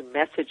decided to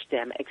message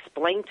them,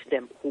 explain to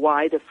them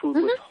why the food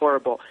mm-hmm. was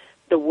horrible.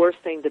 The worst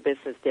thing the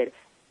business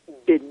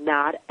did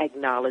not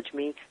acknowledge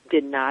me,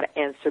 did not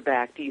answer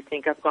back. Do you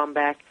think I've gone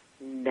back?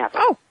 Never.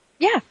 Oh,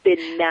 yeah.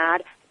 Did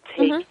not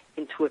take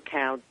mm-hmm. into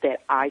account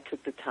that I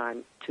took the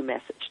time to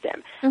message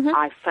them. Mm-hmm.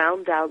 I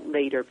found out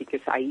later,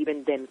 because I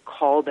even then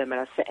called them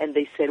and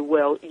they said,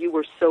 well, you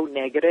were so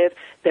negative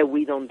that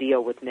we don't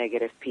deal with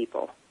negative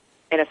people.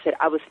 And I said,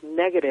 I was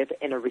negative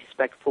in a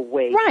respectful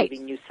way, right.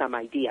 giving you some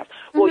ideas.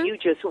 Mm-hmm.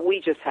 Well, we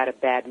just had a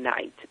bad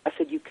night. I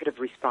said, you could have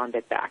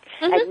responded back.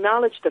 Mm-hmm.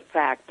 Acknowledge the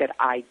fact that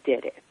I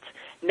did it.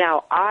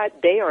 Now,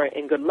 they are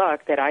in good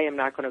luck that I am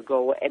not going to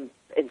go and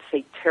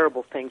say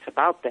terrible things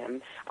about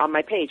them on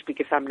my page,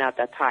 because I'm not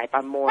that type.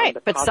 I'm more on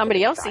the but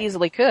somebody else side.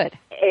 Easily could.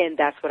 And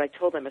that's what I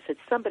told them. I said,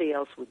 somebody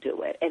else would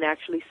do it. And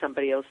actually,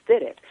 somebody else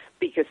did it,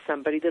 because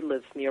somebody that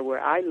lives near where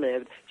I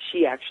lived,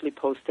 she actually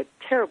posted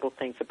terrible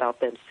things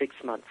about them 6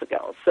 months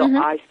ago. So mm-hmm.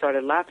 I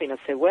started laughing. I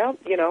said, well,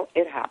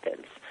 it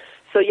happens.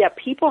 So, yeah,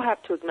 people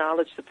have to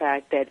acknowledge the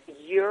fact that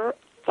your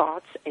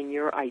thoughts and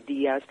your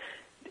ideas,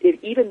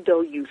 even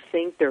though you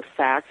think they're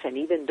facts and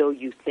even though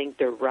you think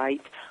they're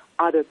right,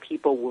 other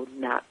people will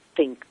not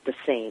think the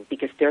same,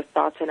 because their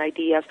thoughts and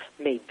ideas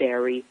may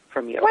vary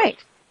from yours. Right.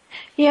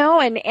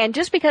 And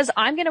just because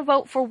I'm going to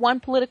vote for one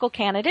political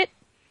candidate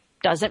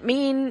Doesn't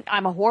mean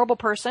I'm a horrible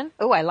person.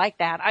 Oh, I like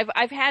that.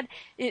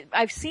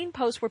 I've seen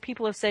posts where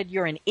people have said,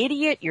 you're an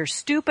idiot, you're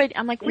stupid.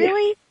 I'm like,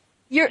 really?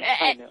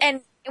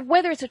 And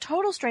whether it's a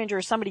total stranger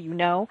or somebody you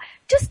know,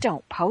 just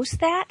don't post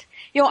that.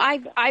 You know,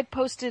 I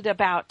posted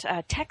about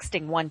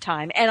texting one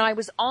time, and I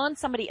was on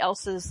somebody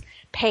else's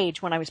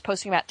page when I was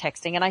posting about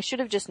texting, and I should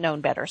have just known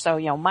better. So,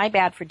 you know, my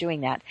bad for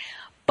doing that.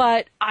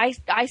 But I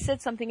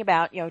said something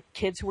about, you know,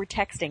 kids who were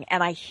texting,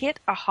 and I hit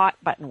a hot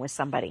button with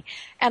somebody.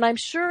 And I'm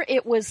sure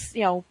it was,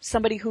 you know,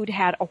 somebody who'd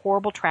had a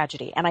horrible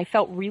tragedy, and I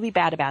felt really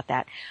bad about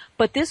that.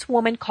 But this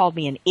woman called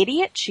me an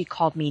idiot. She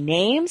called me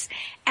names.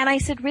 And I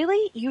said,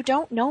 really? You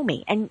don't know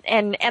me.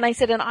 And I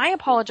said, and I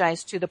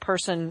apologize to the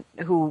person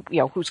who, you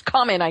know, whose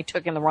comment I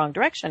took in the wrong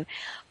direction.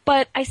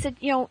 But I said,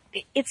 you know,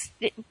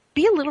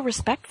 be a little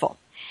respectful.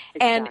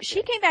 Exactly. And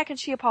she came back and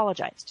she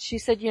apologized. She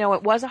said, you know,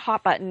 it was a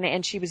hot button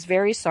and she was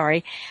very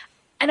sorry.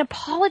 An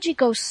apology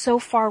goes so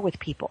far with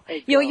people.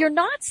 You know, you're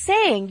not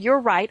saying you're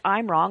right,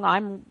 I'm wrong,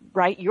 I'm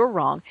right, you're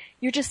wrong.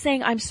 You're just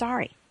saying I'm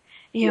sorry.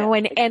 You know,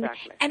 and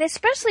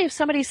especially if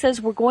somebody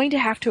says we're going to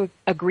have to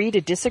agree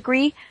to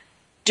disagree,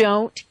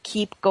 don't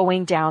keep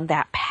going down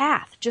that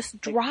path.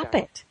 Just drop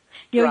it.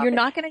 You know, you're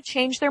not going to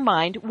change their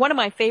mind. One of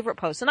my favorite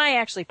posts, and I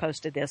actually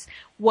posted this,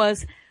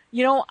 was,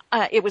 you know,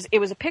 it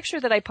was a picture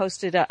that I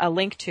posted a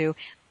link to,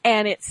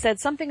 and it said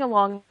something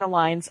along the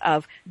lines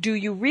of, do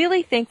you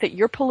really think that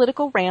your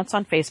political rants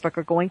on Facebook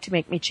are going to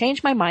make me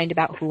change my mind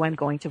about who I'm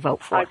going to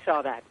vote for? I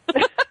saw that.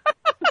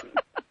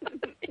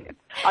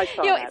 I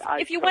saw that.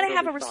 If you want to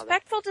have a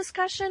respectful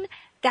discussion,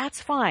 that's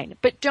fine.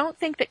 But don't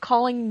think that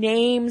calling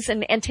names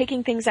and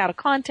taking things out of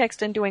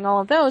context and doing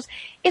all of those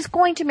is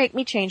going to make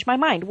me change my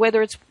mind.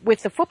 Whether it's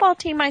with the football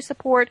team I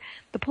support,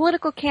 the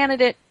political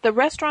candidate, the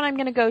restaurant I'm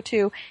going to go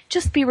to,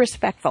 just be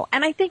respectful.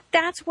 And I think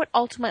that's what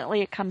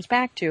ultimately it comes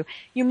back to.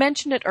 You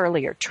mentioned it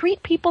earlier.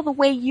 Treat people the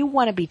way you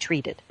want to be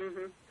treated.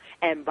 Mm-hmm.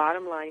 And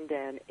bottom line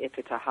then, if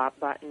it's a hot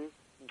button,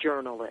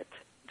 journal it.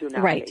 Do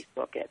not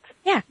Facebook it.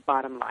 Yeah.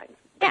 Bottom line.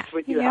 That's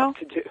what you have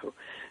to do.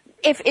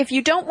 If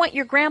you don't want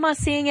your grandma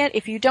seeing it,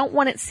 if you don't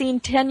want it seen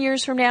 10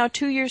 years from now,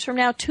 2 years from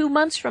now, 2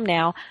 months from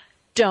now,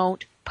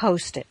 don't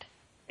post it.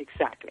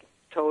 Exactly.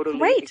 Totally.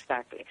 Great.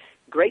 Exactly.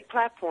 Great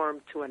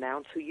platform to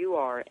announce who you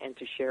are and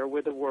to share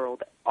with the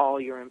world all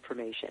your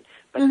information,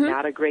 but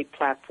not a great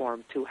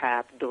platform to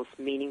have those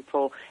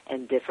meaningful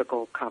and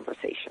difficult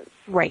conversations.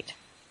 Right.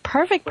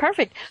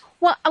 Perfect.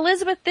 Well,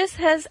 Elizabeth, this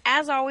has,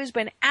 as always,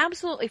 been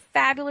absolutely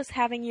fabulous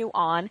having you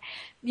on.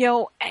 You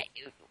know,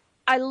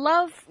 I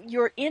love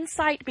your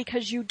insight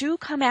because you do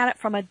come at it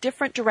from a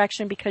different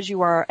direction because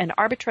you are an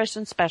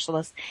arbitration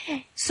specialist.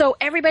 So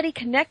everybody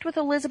connect with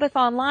Elizabeth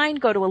online.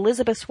 Go to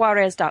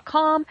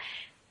elizabethsuarez.com.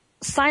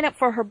 Sign up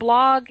for her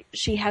blog.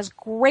 She has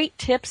great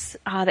tips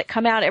that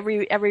come out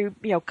every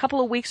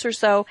couple of weeks or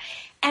so.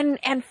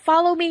 And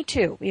follow me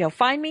too. You know,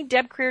 find me,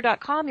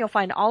 debcreer.com. You'll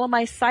find all of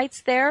my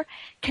sites there.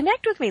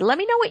 Connect with me. Let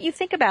me know what you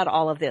think about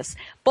all of this.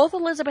 Both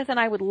Elizabeth and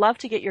I would love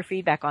to get your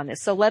feedback on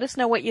this. So let us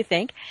know what you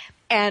think,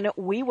 and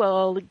we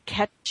will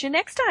catch you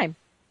next time.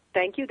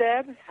 Thank you,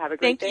 Deb. Have a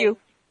great day. Thank you.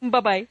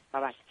 Bye-bye.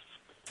 Bye-bye.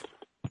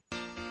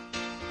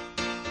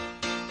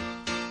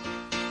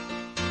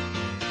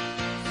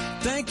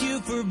 Thank you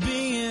for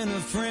being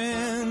a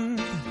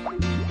friend.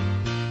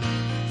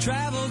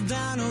 Travel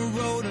down a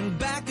road and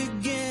back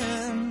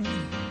again.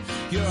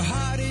 Your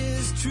heart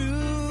is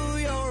true.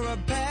 You're a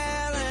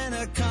pal and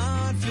a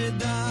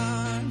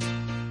confidant.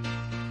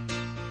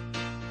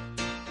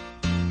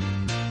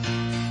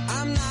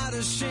 I'm not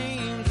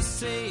ashamed to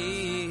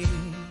say,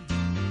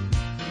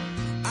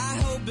 I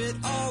hope it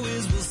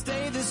always will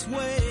stay this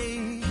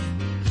way.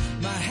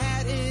 My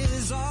hat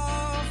is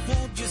off.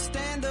 Won't you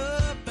stand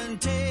up and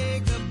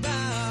take a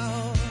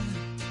bow?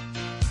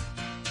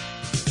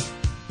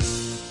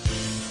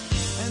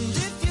 And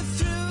if you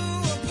threw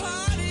a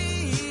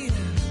party,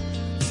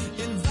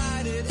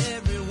 invited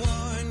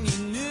everyone you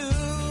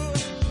knew,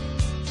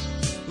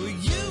 well,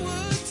 you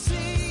would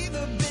see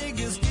the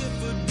biggest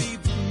gift would be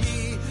for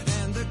me,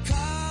 and the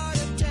card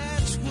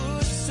attached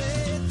would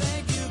say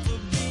thank you for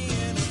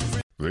being a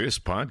friend. This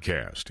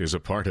podcast is a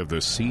part of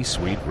the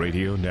C-Suite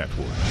Radio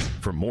Network.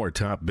 For more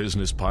top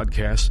business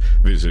podcasts,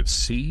 visit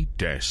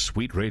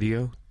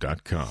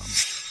c-suiteradio.com.